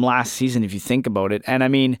different from last season if you think about it. And I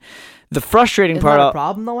mean, the frustrating part... Isn't that a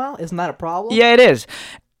problem, though, Al? Isn't that a problem? Yeah, it is.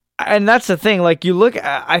 And that's the thing. Like, you look...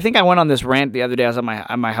 I think I went on this rant the other day. I was at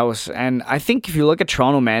my house, and I think if you look at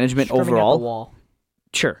Toronto management overall... At the wall.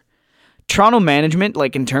 Sure. Toronto management,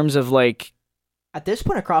 like, in terms of, like... At this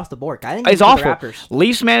point, across the board, I think it's awful. Raptors.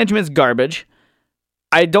 Leafs management's garbage.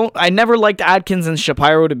 I never liked Atkins and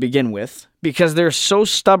Shapiro to begin with because they're so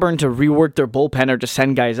stubborn to rework their bullpen or to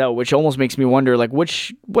send guys out, which almost makes me wonder, like,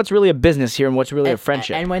 what's really a business here and what's really a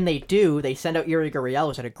friendship. And when they do, they send out Yuri Gurriel,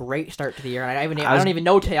 who's had a great start to the year. And I don't even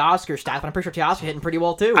know Teoscar's stats, but I'm pretty sure Teoscar hitting pretty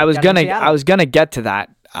well too. I was gonna get to that.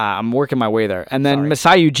 I'm working my way there, and then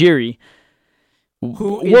Masai Ujiri.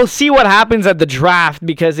 We'll see what happens at the draft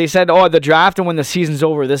because they said, the draft and when the season's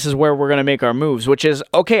over, this is where we're going to make our moves, which is,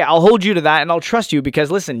 okay, I'll hold you to that and I'll trust you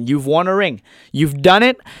because, listen, you've won a ring. You've done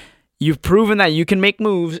it. You've proven that you can make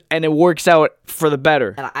moves and it works out for the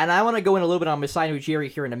better. And I want to go in a little bit on Masai Ujiri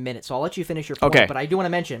here in a minute, so I'll let you finish your point. Okay. But I do want to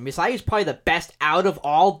mention, Masai is probably the best out of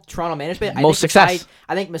all Toronto management. Most success.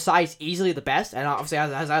 I think Masai is easily the best, and obviously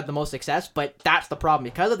has had the most success, but that's the problem.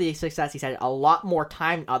 Because of the success, he's had a lot more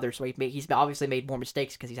time than others, so he's obviously made more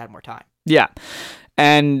mistakes because he's had more time. Yeah.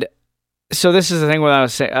 And so this is the thing when I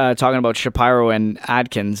was talking about Shapiro and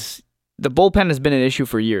Atkins. The bullpen has been an issue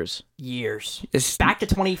for years. It's back to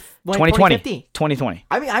 2020. 2020.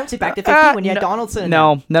 I mean, I would say back to 15 when you had Donaldson.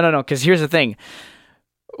 No. Because here's the thing.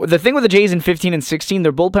 The thing with the Jays in 15 and 16,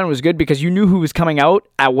 their bullpen was good because you knew who was coming out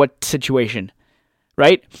at what situation,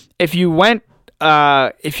 right? If you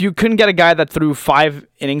couldn't get a guy that threw 5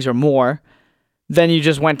 innings or more, then you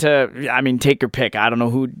just went to, take your pick. I don't know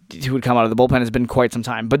who would come out of the bullpen. It's been quite some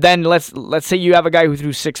time. But then let's say you have a guy who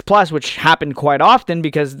threw 6+, which happened quite often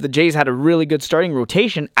because the Jays had a really good starting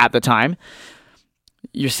rotation at the time.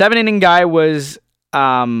 Your 7-inning guy was,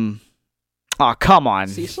 come on.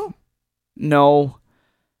 Cecil? No.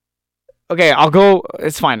 Okay, I'll go.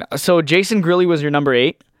 It's fine. So Jason Grilli was your number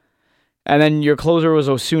 8. And then your closer was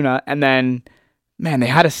Osuna. And then, man, they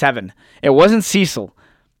had a 7. It wasn't Cecil.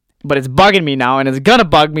 But it's bugging me now, and it's gonna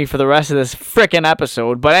bug me for the rest of this frickin'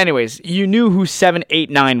 episode. But anyways, you knew who 7,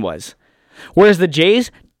 8, 9 was. Whereas the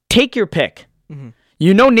Jays, take your pick. Mm-hmm.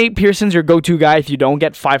 You know Nate Pearson's your go-to guy if you don't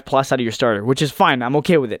get 5+ out of your starter, which is fine. I'm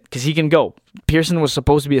okay with it, because he can go. Pearson was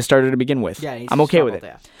supposed to be a starter to begin with. Yeah, I'm okay with it.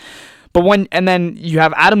 There. But then you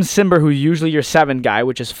have Adam Simber, who's usually your 7 guy,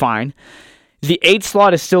 which is fine. The 8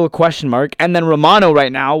 slot is still a question mark. And then Romano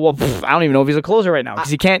right now, I don't even know if he's a closer right now,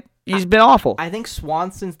 because he can't. He's been awful. I think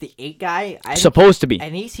Swanson's the 8 guy. Supposed to be.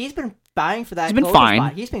 And he's been vying for that. He's been fine.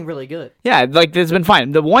 Spot. He's been really good. Yeah, like, it's been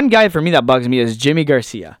fine. The one guy for me that bugs me is Jimmy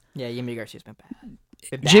Garcia. Yeah, Jimmy Garcia's been bad.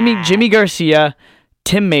 Jimmy Garcia,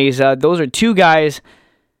 Tim Meza, those are 2 guys.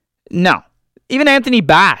 No. Even Anthony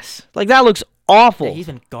Bass. Like, that looks awful. Yeah, he's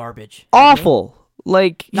been garbage. Awful.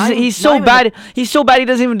 Like, he's so bad. He's so bad he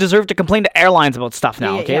doesn't even deserve to complain to airlines about stuff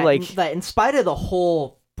now, okay? Yeah, like, in spite of the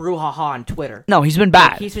whole brouhaha on Twitter. No, he's been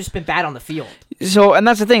bad. Like, he's just been bad on the field. So, and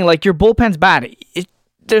that's the thing. Like, your bullpen's bad.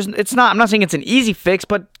 It's not. I'm not saying it's an easy fix,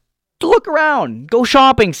 but look around, go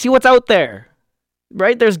shopping, see what's out there.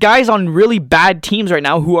 Right? There's guys on really bad teams right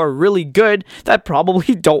now who are really good that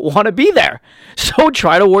probably don't want to be there. So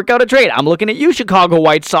try to work out a trade. I'm looking at you, Chicago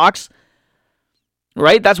White Sox.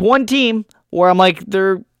 Right? That's one team where I'm like,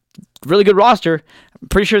 they're really good roster. I'm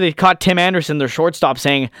pretty sure they caught Tim Anderson, their shortstop,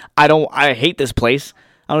 saying, I hate this place.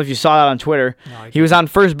 I don't know if you saw that on Twitter. No, he was on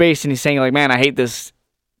first base and he's saying, like, man, I hate this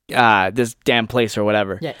damn place or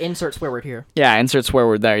whatever. Yeah, insert swear word here. Yeah, insert swear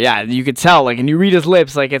word there. Yeah, you could tell, like, and you read his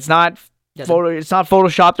lips, like, it's not It's not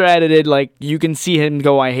photoshopped or edited. Like, you can see him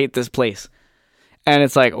go, I hate this place. And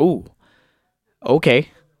it's like, ooh, okay.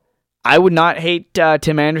 I would not hate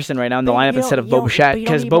Tim Anderson right now in the lineup instead of Bo Bichette,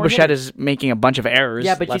 because Bo Bichette is making a bunch of errors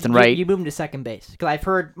left and right. You move him to second base. Because I've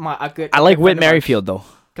heard I like Whit Merrifield, though.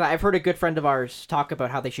 Because I've heard a good friend of ours talk about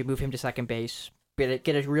how they should move him to second base, get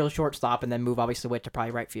a real shortstop, and then move obviously Whit to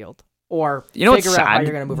probably right field. Or figure out how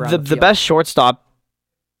you're going to move around the best shortstop,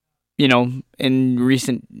 in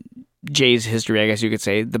recent Jays history, I guess you could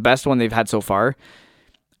say, the best one they've had so far,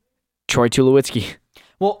 Troy Tulowitzki.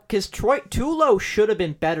 Well, because Tulo should have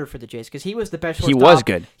been better for the Jays, because he was the best shortstop. He was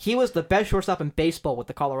good. He was the best shortstop in baseball with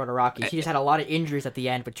the Colorado Rockies. He just had a lot of injuries at the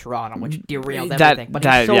end with Toronto, which derailed everything. But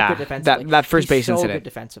he's so good defensively. That first base incident. Good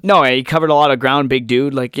defensively. No, he covered a lot of ground, big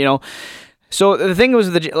dude. So the thing was,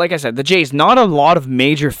 like I said, the Jays, not a lot of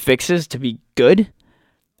major fixes to be good.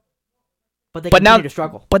 But they continue to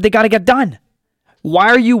struggle. But they got to get done. Why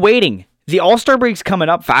are you waiting? The All-Star break's coming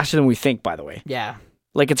up faster than we think, by the way. Yeah.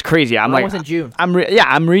 Like, it's crazy. I'm like, in June.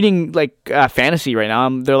 I'm reading fantasy right now.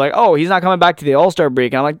 They're like, oh, he's not coming back to the All-Star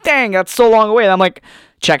break. And I'm like, dang, that's so long away. And I'm like,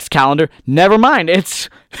 checks calendar. Never mind. It's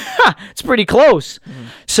pretty close. Mm-hmm.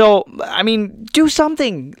 So, I mean, do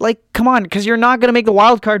something. Like, come on, because you're not gonna make the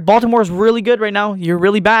wild card. Baltimore's really good right now. You're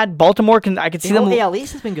really bad. Baltimore I could see them. The AL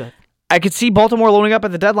East has been good. I could see Baltimore loading up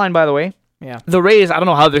at the deadline. By the way. Yeah. The Rays, I don't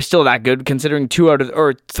know how they're still that good, considering 3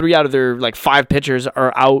 out of their 5 pitchers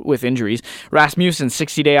are out with injuries. Rasmussen,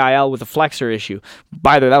 60-day IL with a flexor issue.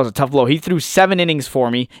 By the way, that was a tough blow. He threw 7 innings for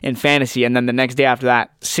me in fantasy, and then the next day after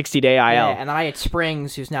that, 60-day IL. Yeah, and then I had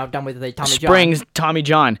Springs, who's now done with the Tommy John. Springs, Tommy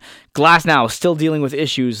John. Glass now, still dealing with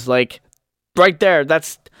issues. Like, right there,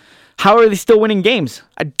 how are they still winning games?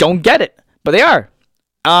 I don't get it, but they are.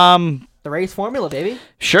 The Rays formula, baby.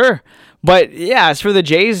 Sure. But, yeah, as for the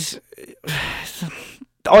Jays...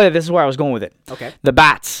 Oh, yeah, this is where I was going with it. Okay. The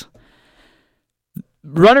bats.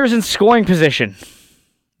 Runners in scoring position.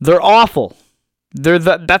 They're awful.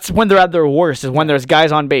 That's when they're at their worst, is when there's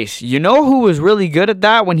guys on base. You know who was really good at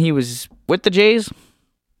that when he was with the Jays?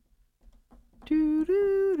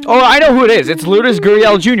 Oh, I know who it is. It's Lourdes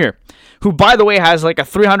Gurriel Jr., who, by the way, has a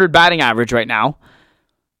 300 batting average right now.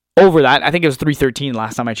 Over that, I think it was 313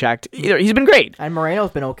 last time I checked. He's been great. And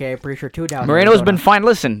Moreno's been okay, I'm pretty sure, too, down Moreno's been fine.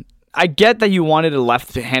 Listen, I get that you wanted a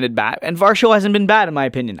left-handed bat, and Varsho hasn't been bad, in my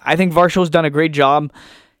opinion. I think Varsho's done a great job.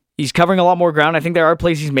 He's covering a lot more ground. I think there are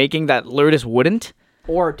plays he's making that Lourdes wouldn't.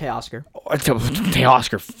 Or Teoscar.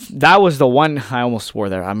 Teoscar. That was the one I almost swore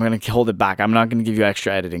there. I'm going to hold it back. I'm not going to give you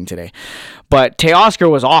extra editing today. But Teoscar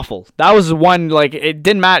was awful. That was the one, it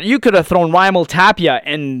didn't matter. You could have thrown Raimel Tapia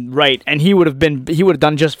in right, and he would have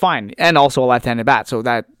done just fine. And also a left-handed bat, so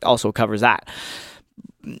that also covers that.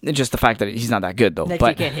 It's just the fact that he's not that good, though.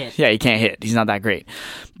 But he can't hit. Yeah, he can't hit. He's not that great.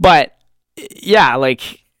 But, yeah,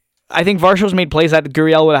 I think Varsho's made plays that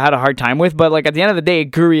Gurriel would have had a hard time with, but at the end of the day,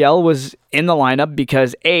 Gurriel was in the lineup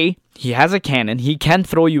because A, he has a cannon. He can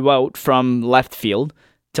throw you out from left field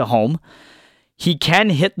to home. He can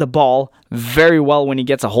hit the ball very well when he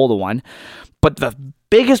gets a hold of one. But the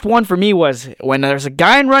biggest one for me was when there's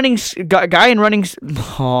when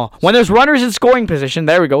there's runners in scoring position.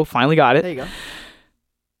 There we go. Finally got it. There you go.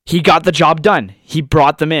 He got the job done. He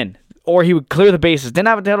brought them in. Or he would clear the bases. Didn't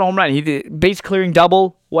have to hit a home run. He did base clearing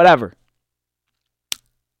double, whatever.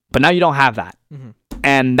 But now you don't have that. Mm-hmm.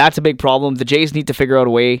 And that's a big problem. The Jays need to figure out a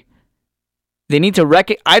way. They need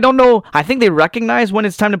to I don't know. I think they recognize when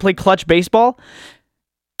it's time to play clutch baseball.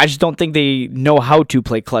 I just don't think they know how to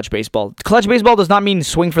play clutch baseball. Clutch baseball does not mean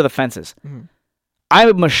swing for the fences. Mm-hmm.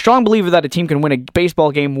 I'm a strong believer that a team can win a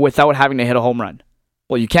baseball game without having to hit a home run.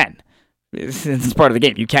 Well, you can. It's part of the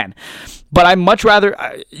game. You can. But I'd much rather...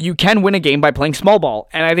 you can win a game by playing small ball,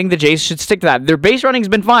 and I think the Jays should stick to that. Their base running's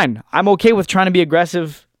been fine. I'm okay with trying to be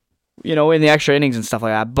aggressive, in the extra innings and stuff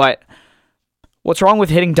like that. But what's wrong with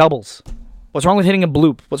hitting doubles? What's wrong with hitting a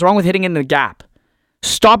bloop? What's wrong with hitting in the gap?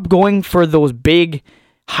 Stop going for those big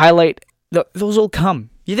highlight... Those will come.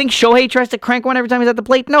 You think Shohei tries to crank one every time he's at the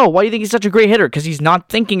plate? No. Why do you think he's such a great hitter? Because he's not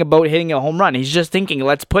thinking about hitting a home run. He's just thinking,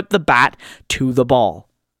 let's put the bat to the ball.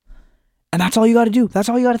 And that's all you got to do. That's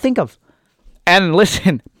all you got to think of. And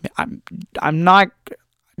listen, I'm not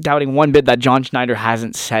doubting one bit that John Schneider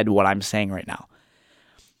hasn't said what I'm saying right now.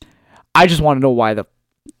 I just want to know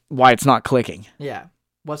why it's not clicking. Yeah.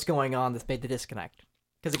 What's going on that's made the disconnect?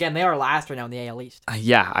 Because again, they are last right now in the AL East.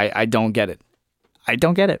 I don't get it. I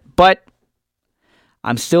don't get it. But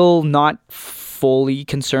I'm still not fully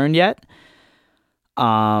concerned yet.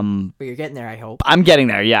 But you're getting there, I hope. I'm getting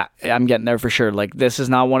there. Yeah, I'm getting there for sure. Like, this is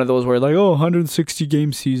not one of those where like, 160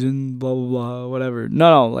 game season, blah blah blah, whatever.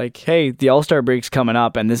 No. Like, hey, the All-Star break's coming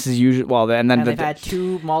up, and this is usually and they've had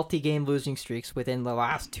 2 multi-game losing streaks within the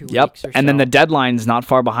last 2 yep, weeks or so. And then the deadline's not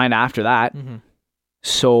far behind after that. Mm-hmm.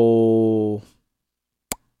 So.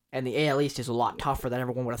 And the AL East is a lot tougher than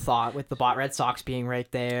everyone would have thought, with the Red Sox being right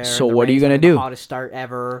there. So what are you gonna do? The hottest start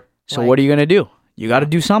ever. So what are you gonna do? You got to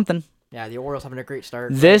do something. Yeah, the Orioles having a great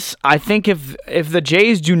start. I think if the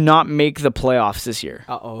Jays do not make the playoffs this year.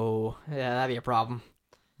 Yeah, that'd be a problem.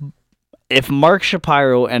 If Mark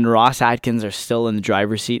Shapiro and Ross Atkins are still in the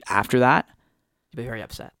driver's seat after that, you'd be very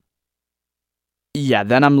upset. Yeah,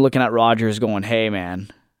 then I'm looking at Rogers going, hey,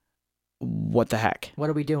 man, what the heck? What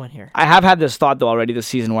are we doing here? I have had this thought, though, already this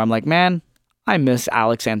season where I'm like, man, I miss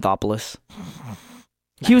Alex Anthopoulos.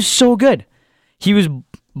 He was so good. He was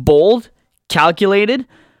bold, calculated,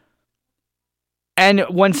 and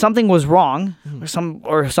when something was wrong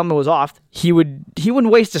or something was off, he wouldn't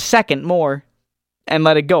waste a second more and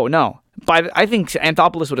let it go. No. I think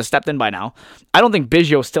Anthopoulos would have stepped in by now. I don't think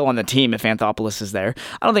Biggio's still on the team if Anthopoulos is there.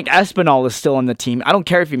 I don't think Espinal is still on the team. I don't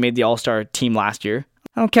care if he made the All-Star team last year.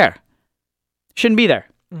 I don't care. Shouldn't be there.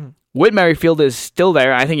 Mm-hmm. Whit Merrifield is still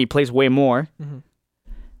there. I think he plays way more. Mm-hmm.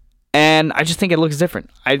 And I just think it looks different.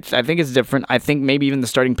 I think it's different. I think maybe even the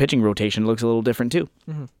starting pitching rotation looks a little different too.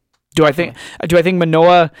 Mm-hmm. Do I think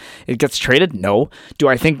Manoah gets traded? No. Do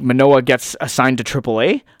I think Manoah gets assigned to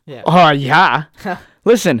AAA? Yeah. Yeah.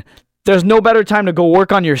 Listen, there's no better time to go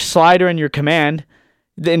work on your slider and your command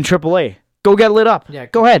than AAA. Go get lit up. Yeah,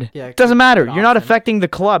 go ahead. Yeah, doesn't matter. You're not affecting the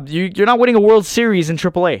club. You're not winning a World Series in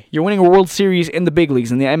AAA. You're winning a World Series in the big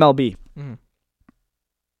leagues, in the MLB. Mm-hmm.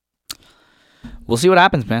 We'll see what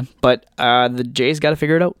happens, man. But the Jays got to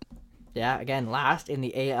figure it out. Yeah, again, last in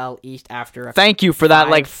the AL East after. Thank you for that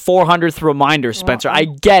 400th reminder, Spencer. I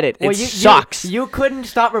get it. It sucks. You couldn't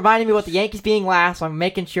stop reminding me about the Yankees being last, so I'm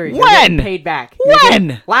making sure you're getting paid back.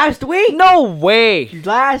 When? Last week? No way.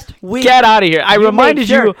 Last week. Get out of here. I reminded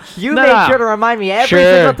you. You made sure to remind me every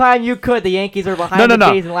single time you could. The Yankees are behind the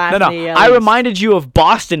Jays in last in the AL East. I reminded you of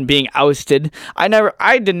Boston being ousted.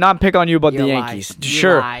 I did not pick on you about the Yankees.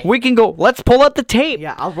 Sure. We can go. Let's pull up the tape.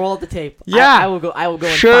 Yeah, I'll roll up the tape. Yeah. I will go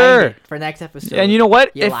and find it for next episode. And you know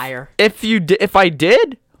what? You liar. If I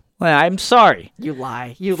did, well, I'm sorry. You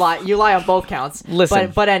lie. You lie on both counts.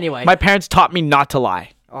 Listen. But anyway. My parents taught me not to lie.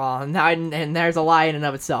 Oh, and there's a lie in and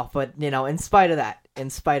of itself. But, in spite of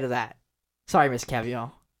that. Sorry, Miss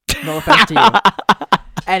Kevio. No offense to you.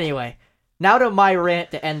 Anyway, now to my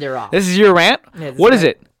rant to end her off. This is your rant? Yeah, what is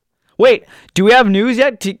it? Wait, do we have news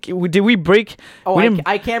yet? Did we break? Oh,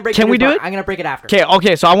 I can't break it. Can we do it? I'm going to break it after.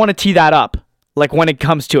 Okay, so I want to tee that up. Like when it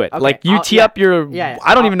comes to it. Okay, like you tee up your... Yeah.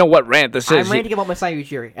 I don't even know what rant this is. I'm ranting about Masai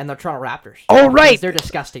Ujiri and the Toronto Raptors. Oh, right. They're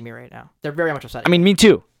disgusting me right now. They're very much upsetting. I mean, me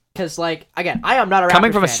too. Because, again, I am not a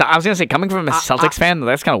Raptors fan. I was going to say, coming from a Celtics fan,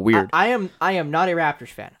 that's kind of weird. I am not a Raptors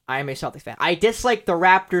fan. I am a Celtics fan. I dislike the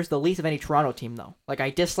Raptors the least of any Toronto team, though. I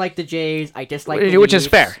dislike the Jays. I dislike the Which Leafs. Is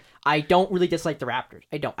fair. I don't really dislike the Raptors.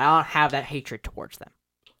 I don't have that hatred towards them.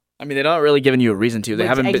 I mean, they're not really giving you a reason to. They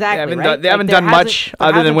haven't done much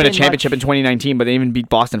other than win a championship in 2019, but they even beat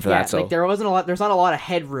Boston for that. So there's not a lot of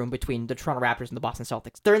headroom between the Toronto Raptors and the Boston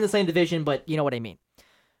Celtics. They're in the same division, but you know what I mean.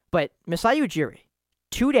 But Masai Ujiri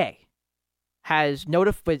today has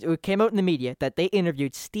notified. It came out in the media that they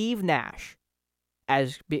interviewed Steve Nash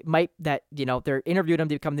they're interviewed him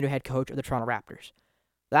to become the new head coach of the Toronto Raptors.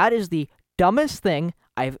 That is the dumbest thing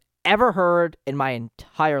I've ever heard in my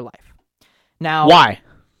entire life. Now, why?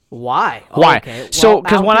 Why? Why? Okay. So,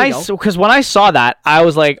 because when I saw that, I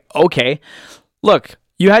was like, okay, look,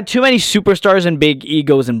 you had too many superstars and big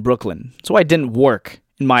egos in Brooklyn. That's why it didn't work,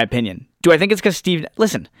 in my opinion. Do I think it's because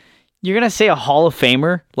listen, you're going to say a Hall of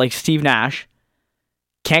Famer like Steve Nash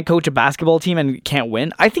can't coach a basketball team and can't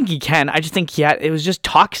win? I think he can. I just think it was just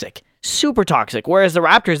toxic. Super toxic. Whereas the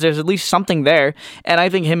Raptors, there's at least something there. And I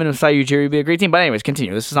think him and Masai Ujiri would be a great team. But anyways,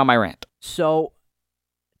 continue. This is not my rant. So,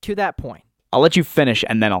 to that point, I'll let you finish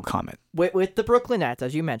and then I'll comment. With the Brooklyn Nets,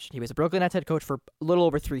 as you mentioned, he was the Brooklyn Nets head coach for a little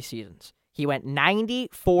over 3 seasons. He went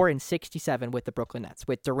 94-67 with the Brooklyn Nets,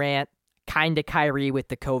 with Durant, kind of Kyrie with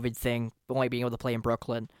the COVID thing, only being able to play in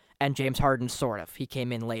Brooklyn, and James Harden sort of. He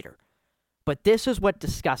came in later. But this is what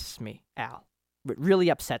disgusts me, Al. What really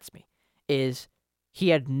upsets me is he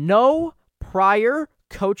had no prior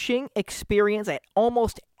coaching experience at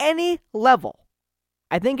almost any level.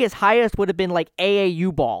 I think his highest would have been like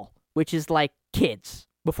AAU ball, which is like kids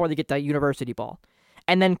before they get to university ball,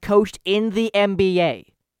 and then coached in the NBA.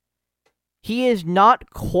 He is not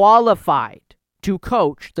qualified to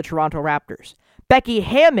coach the Toronto Raptors. Becky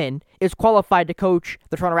Hammon is qualified to coach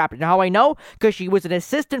the Toronto Raptors. Now, how I know? Because she was an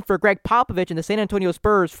assistant for Greg Popovich in the San Antonio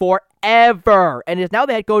Spurs forever, and is now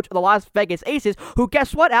the head coach of the Las Vegas Aces, who,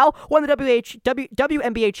 guess what, Al? Won the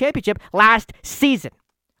WNBA championship last season.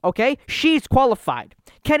 Okay? She's qualified.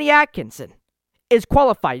 Kenny Atkinson is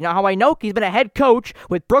qualified. Now, how I know? He's been a head coach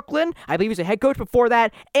with Brooklyn. I believe he's a head coach before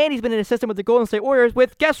that, and he's been an assistant with the Golden State Warriors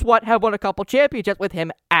with, guess what, have won a couple championships with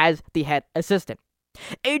him as the head assistant.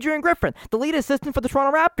 Adrian Griffin, the lead assistant for the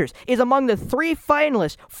Toronto Raptors, is among the 3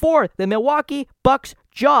 finalists for the Milwaukee Bucks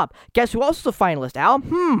job. Guess who else is a finalist, Al?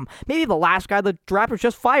 Maybe the last guy the Raptors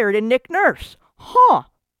just fired in Nick Nurse.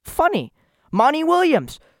 Funny. Monty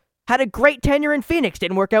Williams had a great tenure in Phoenix.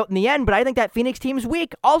 Didn't work out in the end, but I think that Phoenix team's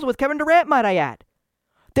weak. Also with Kevin Durant, might I add.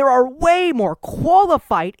 There are way more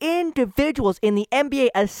qualified individuals in the NBA,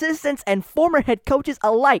 assistants and former head coaches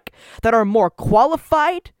alike, that are more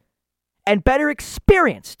qualified and better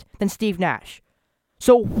experienced than Steve Nash.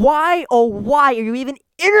 So why, oh why, are you even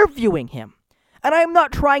interviewing him? And I'm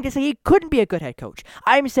not trying to say he couldn't be a good head coach.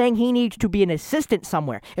 I'm saying he needs to be an assistant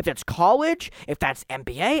somewhere. If that's college, if that's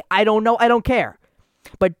NBA, I don't know, I don't care.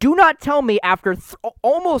 But do not tell me after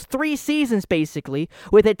almost 3 seasons, basically,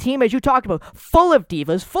 with a team, as you talked about, full of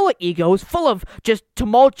divas, full of egos, full of just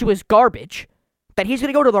tumultuous garbage, that he's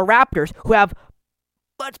going to go to the Raptors, who have,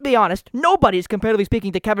 let's be honest, nobody's, comparatively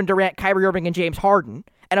speaking, to Kevin Durant, Kyrie Irving, and James Harden,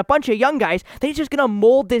 and a bunch of young guys, that he's just going to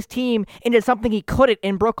mold this team into something he couldn't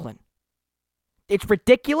in Brooklyn. It's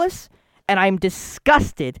ridiculous, and I'm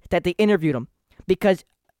disgusted that they interviewed him, because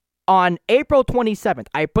on April 27th,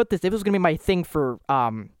 I put this was going to be my thing for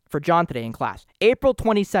John today in class. April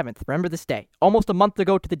 27th, remember this day, almost a month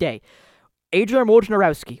ago to the day, Adrian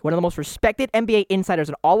Wojnarowski, one of the most respected NBA insiders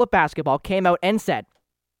in all of basketball, came out and said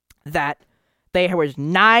that there was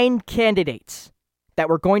 9 candidates that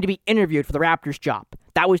were going to be interviewed for the Raptors job.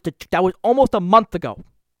 That was almost a month ago.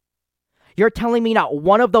 You're telling me not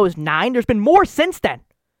one of those 9? There's been more since then.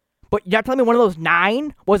 But you're not telling me one of those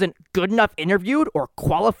 9 wasn't good enough interviewed or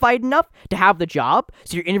qualified enough to have the job?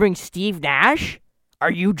 So you're interviewing Steve Nash? Are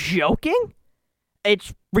you joking?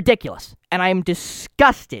 It's ridiculous. And I'm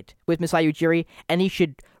disgusted with Masai Ujiri, and he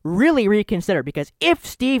should really reconsider, because if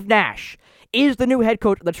Steve Nash is the new head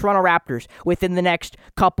coach of the Toronto Raptors within the next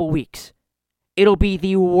couple weeks, it'll be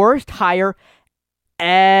the worst hire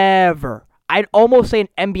ever. I'd almost say in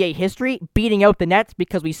NBA history, beating out the Nets,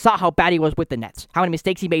 because we saw how bad he was with the Nets. How many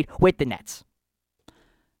mistakes he made with the Nets.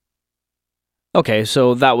 Okay,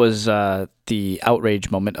 so that was the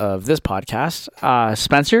outrage moment of this podcast.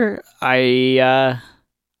 Spencer, I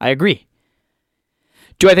agree.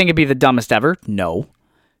 Do I think it'd be the dumbest ever? No.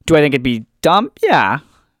 Do I think it'd be dumb? Yeah.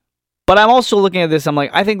 But I'm also looking at this, I'm like,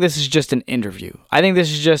 I think this is just an interview. I think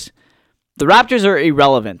this is just, the Raptors are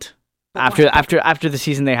irrelevant after the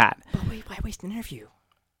season they had. But why waste an interview?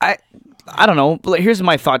 I don't know. Here's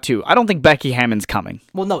my thought too. I don't think Becky Hammon's coming.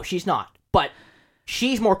 Well, no, she's not. But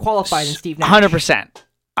she's more qualified than Steve Nash. 100%.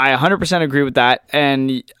 I 100% agree with that.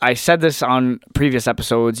 And I said this on previous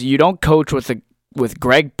episodes. You don't coach with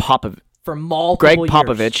Greg Popovich for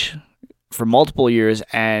Popovich for multiple years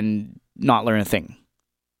and not learn a thing.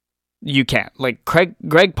 You can't. Like Greg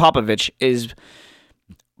Popovich is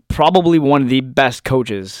probably one of the best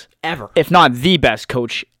coaches ever, if not the best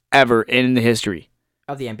coach ever in the history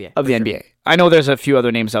of the NBA. NBA. I know there's a few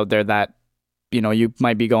other names out there that, you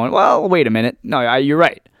might be going, well, wait a minute. No, you're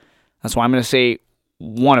right. That's why I'm going to say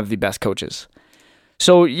one of the best coaches.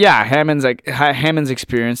 So yeah, Hammond's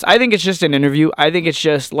experience. I think it's just an interview. I think it's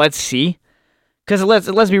just, let's see. Because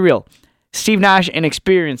let's be real. Steve Nash,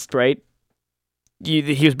 inexperienced, right?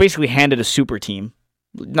 He was basically handed a super team.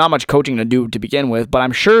 Not much coaching to do to begin with, but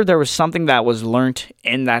I'm sure there was something that was learned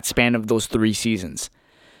in that span of those 3 seasons.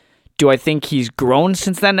 Do I think he's grown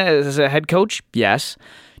since then as a head coach? Yes.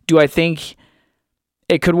 Do I think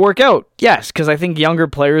it could work out? Yes, because I think younger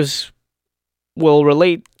players will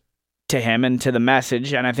relate to him and to the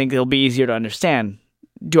message, and I think it'll be easier to understand.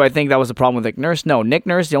 Do I think that was the problem with Nick Nurse? No. Nick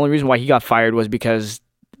Nurse, the only reason why he got fired was because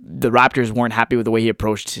the Raptors weren't happy with the way he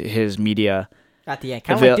approached his media at the end.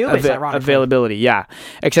 Kind of like Dubas, ironically. Availability, yeah.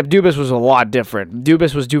 Except Dubas was a lot different.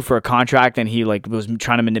 Dubas was due for a contract, and he was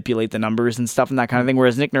trying to manipulate the numbers and stuff and that kind of thing,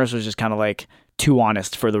 whereas Nick Nurse was just kind of too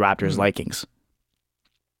honest for the Raptors' likings.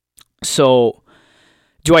 So,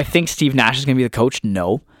 do I think Steve Nash is going to be the coach?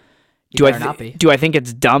 No. Do I think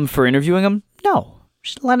it's dumb for interviewing him? No.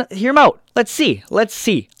 Just hear him out. Let's see.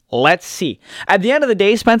 At the end of the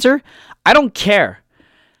day, Spencer, I don't care.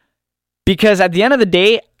 Because at the end of the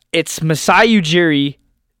day, it's Masai Ujiri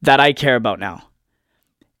that I care about now.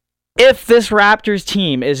 If this Raptors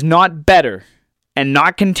team is not better and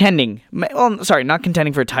not contending, not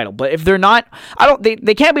contending for a title, but if they're not,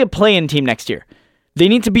 they can't be a play-in team next year. They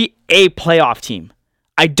need to be a playoff team.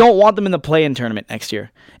 I don't want them in the play-in tournament next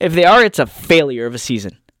year. If they are, it's a failure of a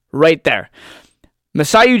season. Right there.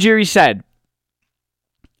 Masai Ujiri said,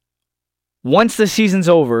 once the season's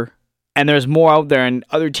over and there's more out there and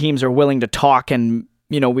other teams are willing to talk and,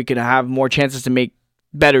 we could have more chances to make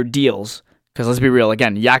better deals. Because let's be real,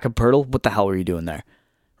 again, Jakob Poeltl, what the hell were you doing there?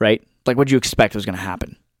 Right? Like, what did you expect was going to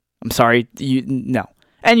happen? I'm sorry, no.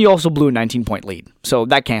 And you also blew a 19-point lead, so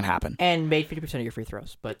that can't happen. And made 50% of your free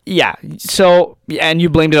throws, but... Yeah, and you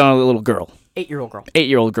blamed it on a little girl. 8-year-old girl.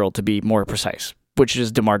 8-year-old girl, to be more precise, which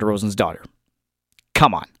is DeMar DeRozan's daughter.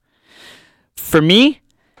 Come on. For me,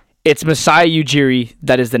 it's Masai Ujiri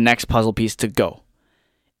that is the next puzzle piece to go.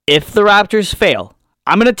 If the Raptors fail,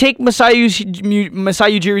 I'm going to take Masai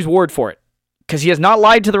Ujiri's word for it. Because he has not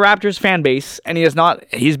lied to the Raptors fan base, and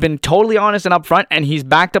he's been totally honest and upfront, and he's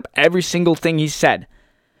backed up every single thing he said.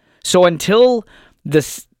 So until the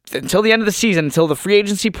end of the season, until the free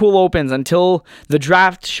agency pool opens, until the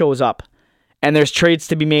draft shows up, and there's trades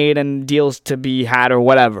to be made and deals to be had or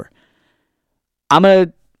whatever,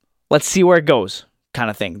 let's see where it goes kind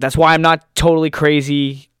of thing. That's why I'm not totally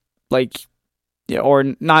crazy, or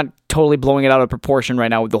not totally blowing it out of proportion right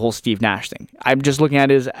now with the whole Steve Nash thing. I'm just looking at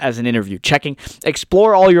it as an interview,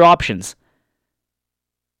 explore all your options.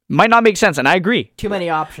 Might not make sense, and I agree. Too many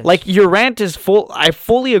options. Your rant is full. I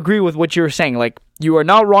fully agree with what you're saying. You are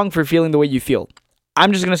not wrong for feeling the way you feel.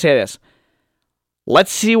 I'm just going to say this.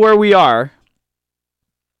 Let's see where we are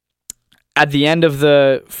at the end of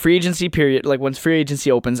the free agency period, once free agency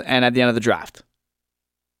opens, and at the end of the draft.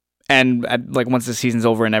 And once the season's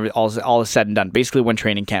over and all is said and done, basically when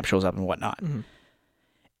training camp shows up and whatnot. Mm-hmm.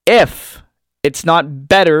 If it's not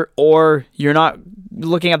better, or you're not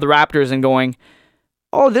looking at the Raptors and going,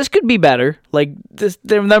 "Oh, this could be better,"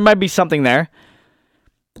 there might be something there.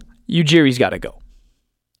 Ujiri's got to go.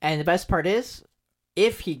 And the best part is,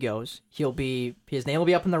 if he goes, his name will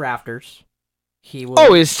be up in the rafters. He will.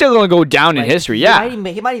 Oh, he's still going to go down in history, yeah. He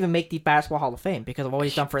might even make the Basketball Hall of Fame because of what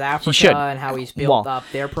he's done for Africa and how he's built up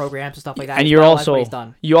their programs and stuff like that. And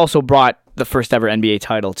you also brought the first ever NBA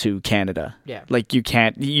title to Canada. Yeah.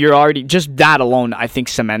 You're already, just that alone, I think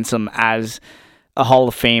cements him as a Hall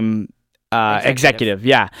of Fame executive.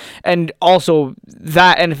 Yeah. And also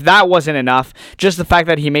and if that wasn't enough, just the fact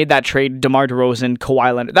that he made that trade, DeMar DeRozan,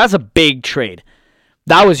 Kawhi Leonard, that's a big trade.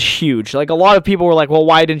 That was huge. A lot of people were like, well,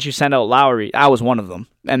 why didn't you send out Lowry? I was one of them.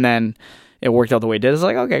 And then it worked out the way it did. It's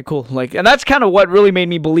okay, cool. And that's kind of what really made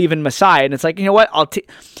me believe in Masai. And it's you know what?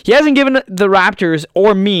 He hasn't given the Raptors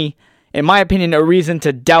or me, in my opinion, a reason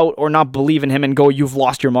to doubt or not believe in him and go, you've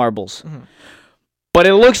lost your marbles. Mm-hmm. But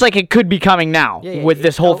it looks like it could be coming now with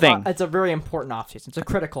this whole thing. It's a very important offseason. It's a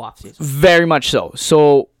critical offseason. Very much so.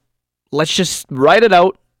 So let's just write it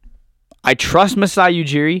out. I trust Masai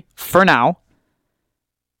Ujiri for now.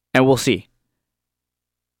 And we'll see.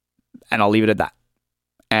 And I'll leave it at that.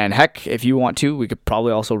 And heck, if you want to, we could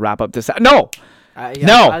probably also wrap up this. No! No! I was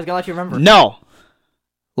going to let you remember. No!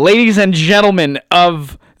 Ladies and gentlemen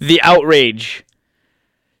of the outrage,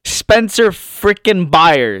 Spencer frickin'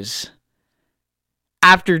 Byers,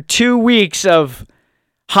 after 2 weeks of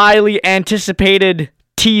highly anticipated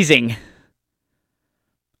teasing,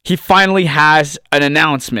 he finally has an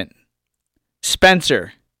announcement.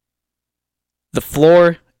 Spencer, the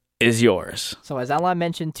floor is yours. So as Alain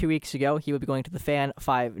mentioned 2 weeks ago, he will be going to the Fan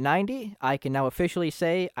 590. I can now officially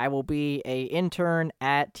say I will be an intern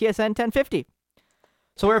at TSN 1050.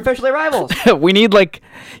 So we're officially rivals. We need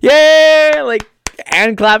yay,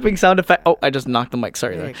 hand clapping sound effect. Oh, I just knocked the mic.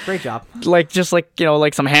 Sorry. Yeah, great job.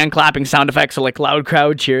 Some hand clapping sound effects or loud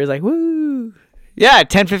crowd cheers. Woo. Yeah,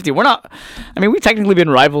 1050. We've technically been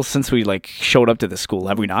rivals since we showed up to this school,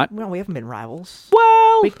 have we not? No, we haven't been rivals.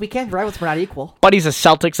 Well, we can't be rivals if we're not equal. Buddy's a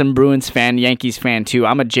Celtics and Bruins fan, Yankees fan too.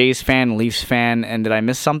 I'm a Jays fan, Leafs fan, and did I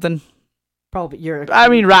miss something? Probably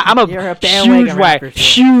I'm a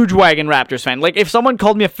huge wagon Raptors fan. If someone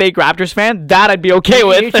called me a fake Raptors fan, that I'd be okay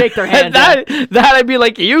with. You shake their hand. that I'd be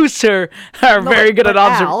like, you, sir, are very good at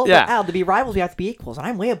observation. Yeah. Al, to be rivals, we have to be equals, and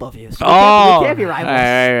I'm way above you. So we can't be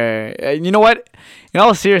rivals. You know what? In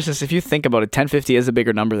all seriousness, if you think about it, 1050 is a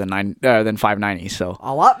bigger number than 590. So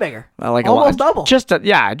a lot bigger. Almost double. Just a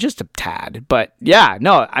tad. But yeah,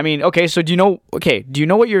 no. Okay. So do you know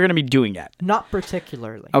what you're gonna be doing yet? Not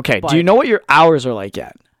particularly. Okay. Do you know what your hours are like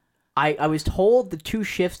yet? I was told the 2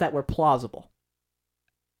 shifts that were plausible.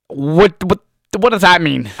 What does that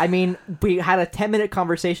mean? We had a 10-minute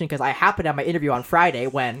conversation because I happened to have my interview on Friday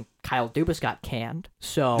when Kyle Dubas got canned.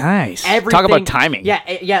 So nice. Talk about timing.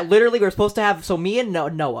 Yeah. Literally, we were supposed to have me and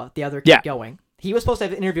Noah, the other kid, going. he was supposed to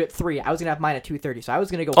have an interview at 3. I was gonna have mine at 2:30, so I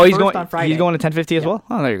was gonna go he's first going on Friday. He's going to 10:50 as well.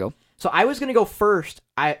 Oh, there you go. So I was gonna go first.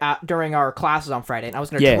 During our classes on Friday, and I was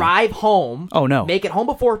gonna drive home. Oh no! Make it home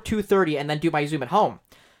before 2:30, and then do my Zoom at home.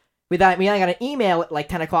 With that, I got an email at like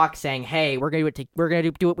 10 o'clock saying, "Hey, we're gonna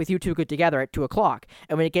do it with you two good together at 2 o'clock."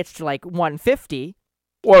 And when it gets to like 1:50.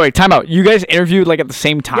 Wait, time out. You guys interviewed like at the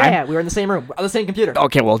same time? Yeah, we were in the same room, on the same computer.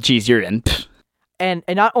 Okay, well, geez, you're in. And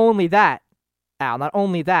not only that, Al,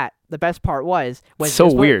 the best part was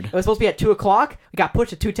so weird. It was supposed to be at 2 o'clock. We got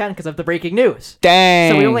pushed to 2:10 because of the breaking news.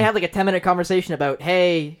 Dang. So we only had like a 10-minute conversation about,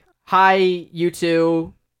 hey, hi, you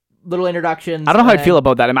two, little introductions. I don't know how I'd feel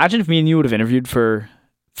about that. Imagine if me and you would have interviewed for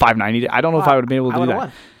 $5.90. I don't know if I would have been able to do that.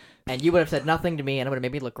 Won. And you would have said nothing to me, and it would have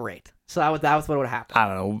made me look great. So that was what would have happened. I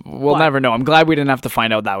don't know. We'll never know. I'm glad we didn't have to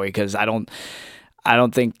find out that way because I don't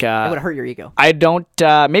think... it would have hurt your ego. I don't...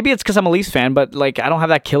 maybe it's because I'm a Leafs fan, but like I don't have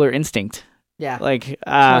that killer instinct. Yeah. Like,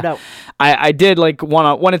 no doubt. I did like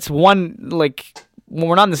when it's one, like when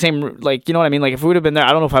we're not in the same, like, you know what I mean? Like if we would have been there,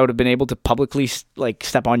 I don't know if I would have been able to publicly like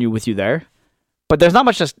step on you with you there. But there's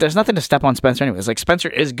nothing to step on Spencer anyways. Like Spencer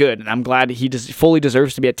is good, and I'm glad he fully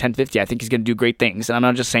deserves to be at 10:50. I think he's going to do great things, and I'm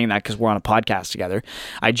not just saying that because we're on a podcast together.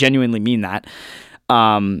 I genuinely mean that.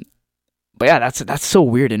 But yeah, that's so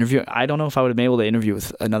weird. Interview. I don't know if I would have been able to interview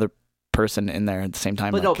with another person in there at the same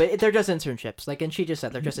time. But no, but they're just internships. Like, and she just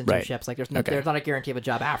said they're just internships. Right. Like, there's not a guarantee of a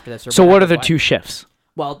job after this. So what are the two shifts?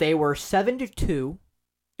 Well, they were 7 to 2.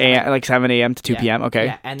 Like 7 a.m. to 2 p.m. Okay.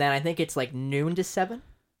 Yeah, and then I think it's like noon to 7.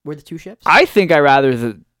 Were the two shifts? I think I rather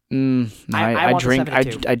the. I drink.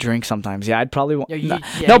 I drink sometimes. Yeah, I'd probably want.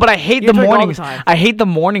 No, but I hate the mornings. I hate the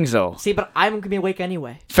mornings though. See, but I'm gonna be awake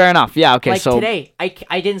anyway. Fair enough. Yeah. Okay. Like so today,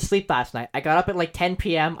 I didn't sleep last night. I got up at like 10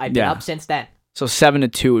 p.m. I've been up since then. So 7 to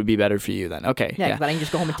 2 would be better for you then. Okay. Yeah. But I can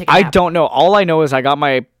just go home and take a nap. I don't know. All I know is I got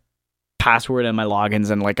my password and my logins,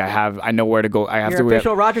 and like I know where to go. You're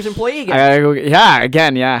official Rogers employee again. I gotta go. Yeah.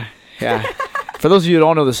 Again. Yeah. Yeah. For those of you who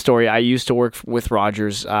don't know the story, I used to work with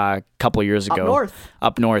Rogers a couple of years ago.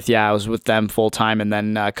 Up north, yeah. I was with them full time, and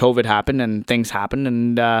then COVID happened, and things happened,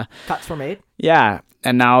 and cuts were made. Yeah,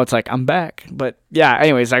 and now it's like I'm back. But yeah,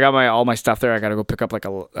 anyways, I got all my stuff there. I got to go pick up like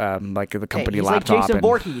the company he's laptop. Like Jason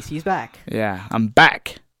Voorhees, he's back. Yeah, I'm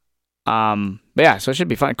back. But yeah, so it should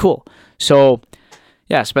be fun. Cool. So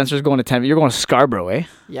yeah, Spencer's going to 10. You're going to Scarborough, eh?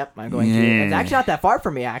 Yep, I'm going to. It's actually not that far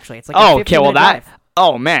from me. Actually, it's like drive.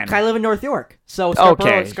 Oh man, I live in North York, so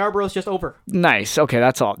Scarborough's just over. Nice. Okay,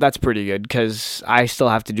 that's all. That's pretty good because I still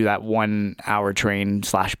have to do that 1 hour train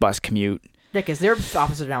 / bus commute. Yeah, because their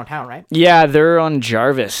offices are downtown, right? Yeah, they're on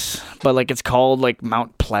Jarvis, but like it's called like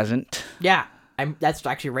Mount Pleasant. Yeah, that's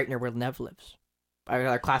actually right near where Nev lives.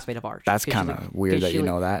 A classmate of ours. That's kind of weird that you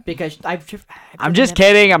know that. Because I'm just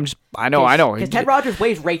kidding. I know. Because Ted Rogers'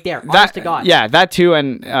 way is right there. Honest to God. Yeah, that too.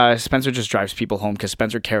 And Spencer just drives people home because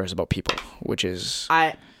Spencer cares about people, which is.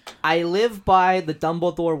 I live by the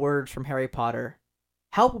Dumbledore words from Harry Potter.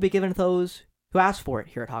 Help will be given to those who ask for it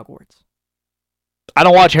here at Hogwarts. I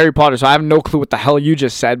don't watch Harry Potter, so I have no clue what the hell you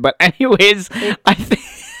just said. But anyways, I think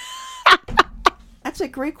that's a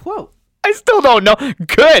great quote. I still don't know.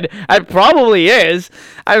 Good. It probably is.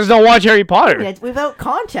 I just don't watch Harry Potter. I mean, without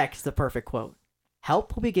context, the perfect quote.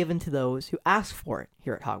 Help will be given to those who ask for it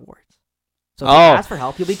here at Hogwarts. So if you ask for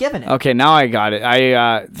help, you'll be given it. Okay, now I got it.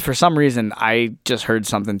 I for some reason, I just heard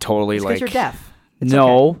something totally it's like... because you're deaf.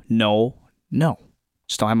 No.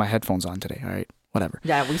 Just don't have my headphones on today, all right? Whatever.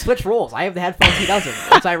 Yeah, we switch roles. I have the headphones, he doesn't.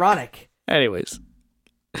 It's ironic. Anyways.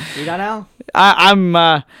 You done now? I'm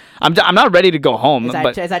not ready to go home.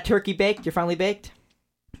 Is that turkey baked? You're finally baked?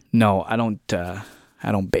 No, I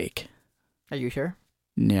don't bake. Are you sure?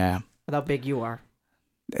 Yeah. With how big you are.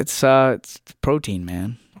 It's protein,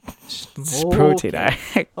 man. It's protein.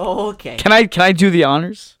 Okay. Can I do the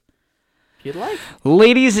honors? If you'd like.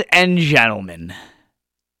 Ladies and gentlemen,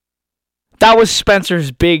 that was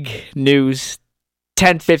Spencer's big news.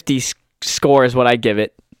 1050 score is what I give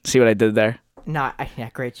it. See what I did there?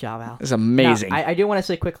 Great job, Al. It's amazing. Now, I do want to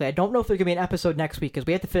say quickly, I don't know if there's going to be an episode next week because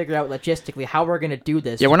we have to figure out logistically how we're going to do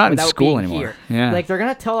this. Yeah, we're not in school anymore. Here. Yeah. Like, they're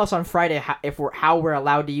going to tell us on Friday how we're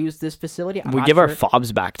allowed to use this facility. We give our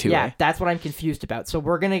fobs back too. Yeah, that's what I'm confused about. So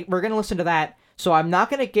we're going to listen to that. So I'm not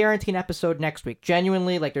going to guarantee an episode next week.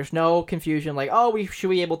 Genuinely, like, there's no confusion. Like, should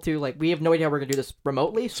we be able to? Like, we have no idea how we're going to do this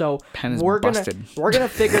remotely. So we're going to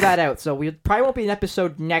figure that out. So we probably won't be an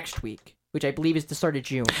episode next week, which I believe is the start of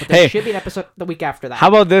June. But there should be an episode the week after that. How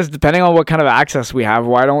about this? Depending on what kind of access we have,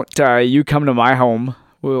 why don't you come to my home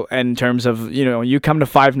in terms of, you come to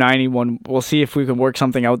 590. We'll see if we can work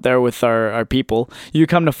something out there with our people. You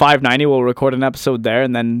come to 590, we'll record an episode there,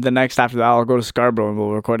 and then the next after that, I'll go to Scarborough and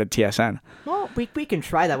we'll record at TSN. Well, we can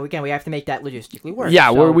try that. Again, we have to make that logistically work.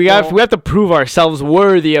 Yeah, we have to prove ourselves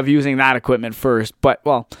worthy of using that equipment first. But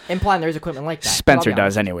implying there's equipment like that. Spencer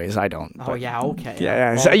does, anyways. I don't. Oh yeah, okay.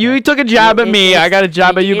 Yeah. Okay. So you took a jab at me. I got a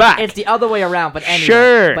jab at you back. It's the other way around. But anyway.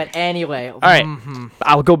 Sure. But anyway. All right.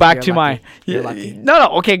 I'll go back to lucky. my. You're lucky.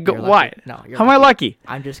 No. Okay. Go. Why? No. How am I lucky?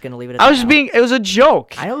 I'm just gonna leave it. At I was just being. It was a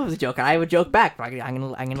joke. I know it was a joke. I would joke back. But I'm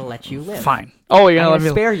gonna let you live. Fine. Oh, you're gonna let me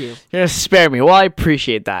spare you. You're gonna spare me. Well, I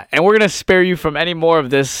appreciate that, and we're gonna spare you from any more of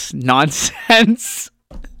this nonsense.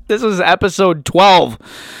 This was episode 12,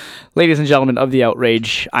 ladies and gentlemen of the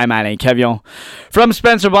outrage. I'm Alain Kevion from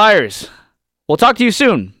Spencer Byers. We'll talk to you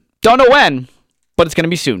soon. Don't know when, but it's gonna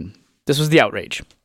be soon. This was the outrage.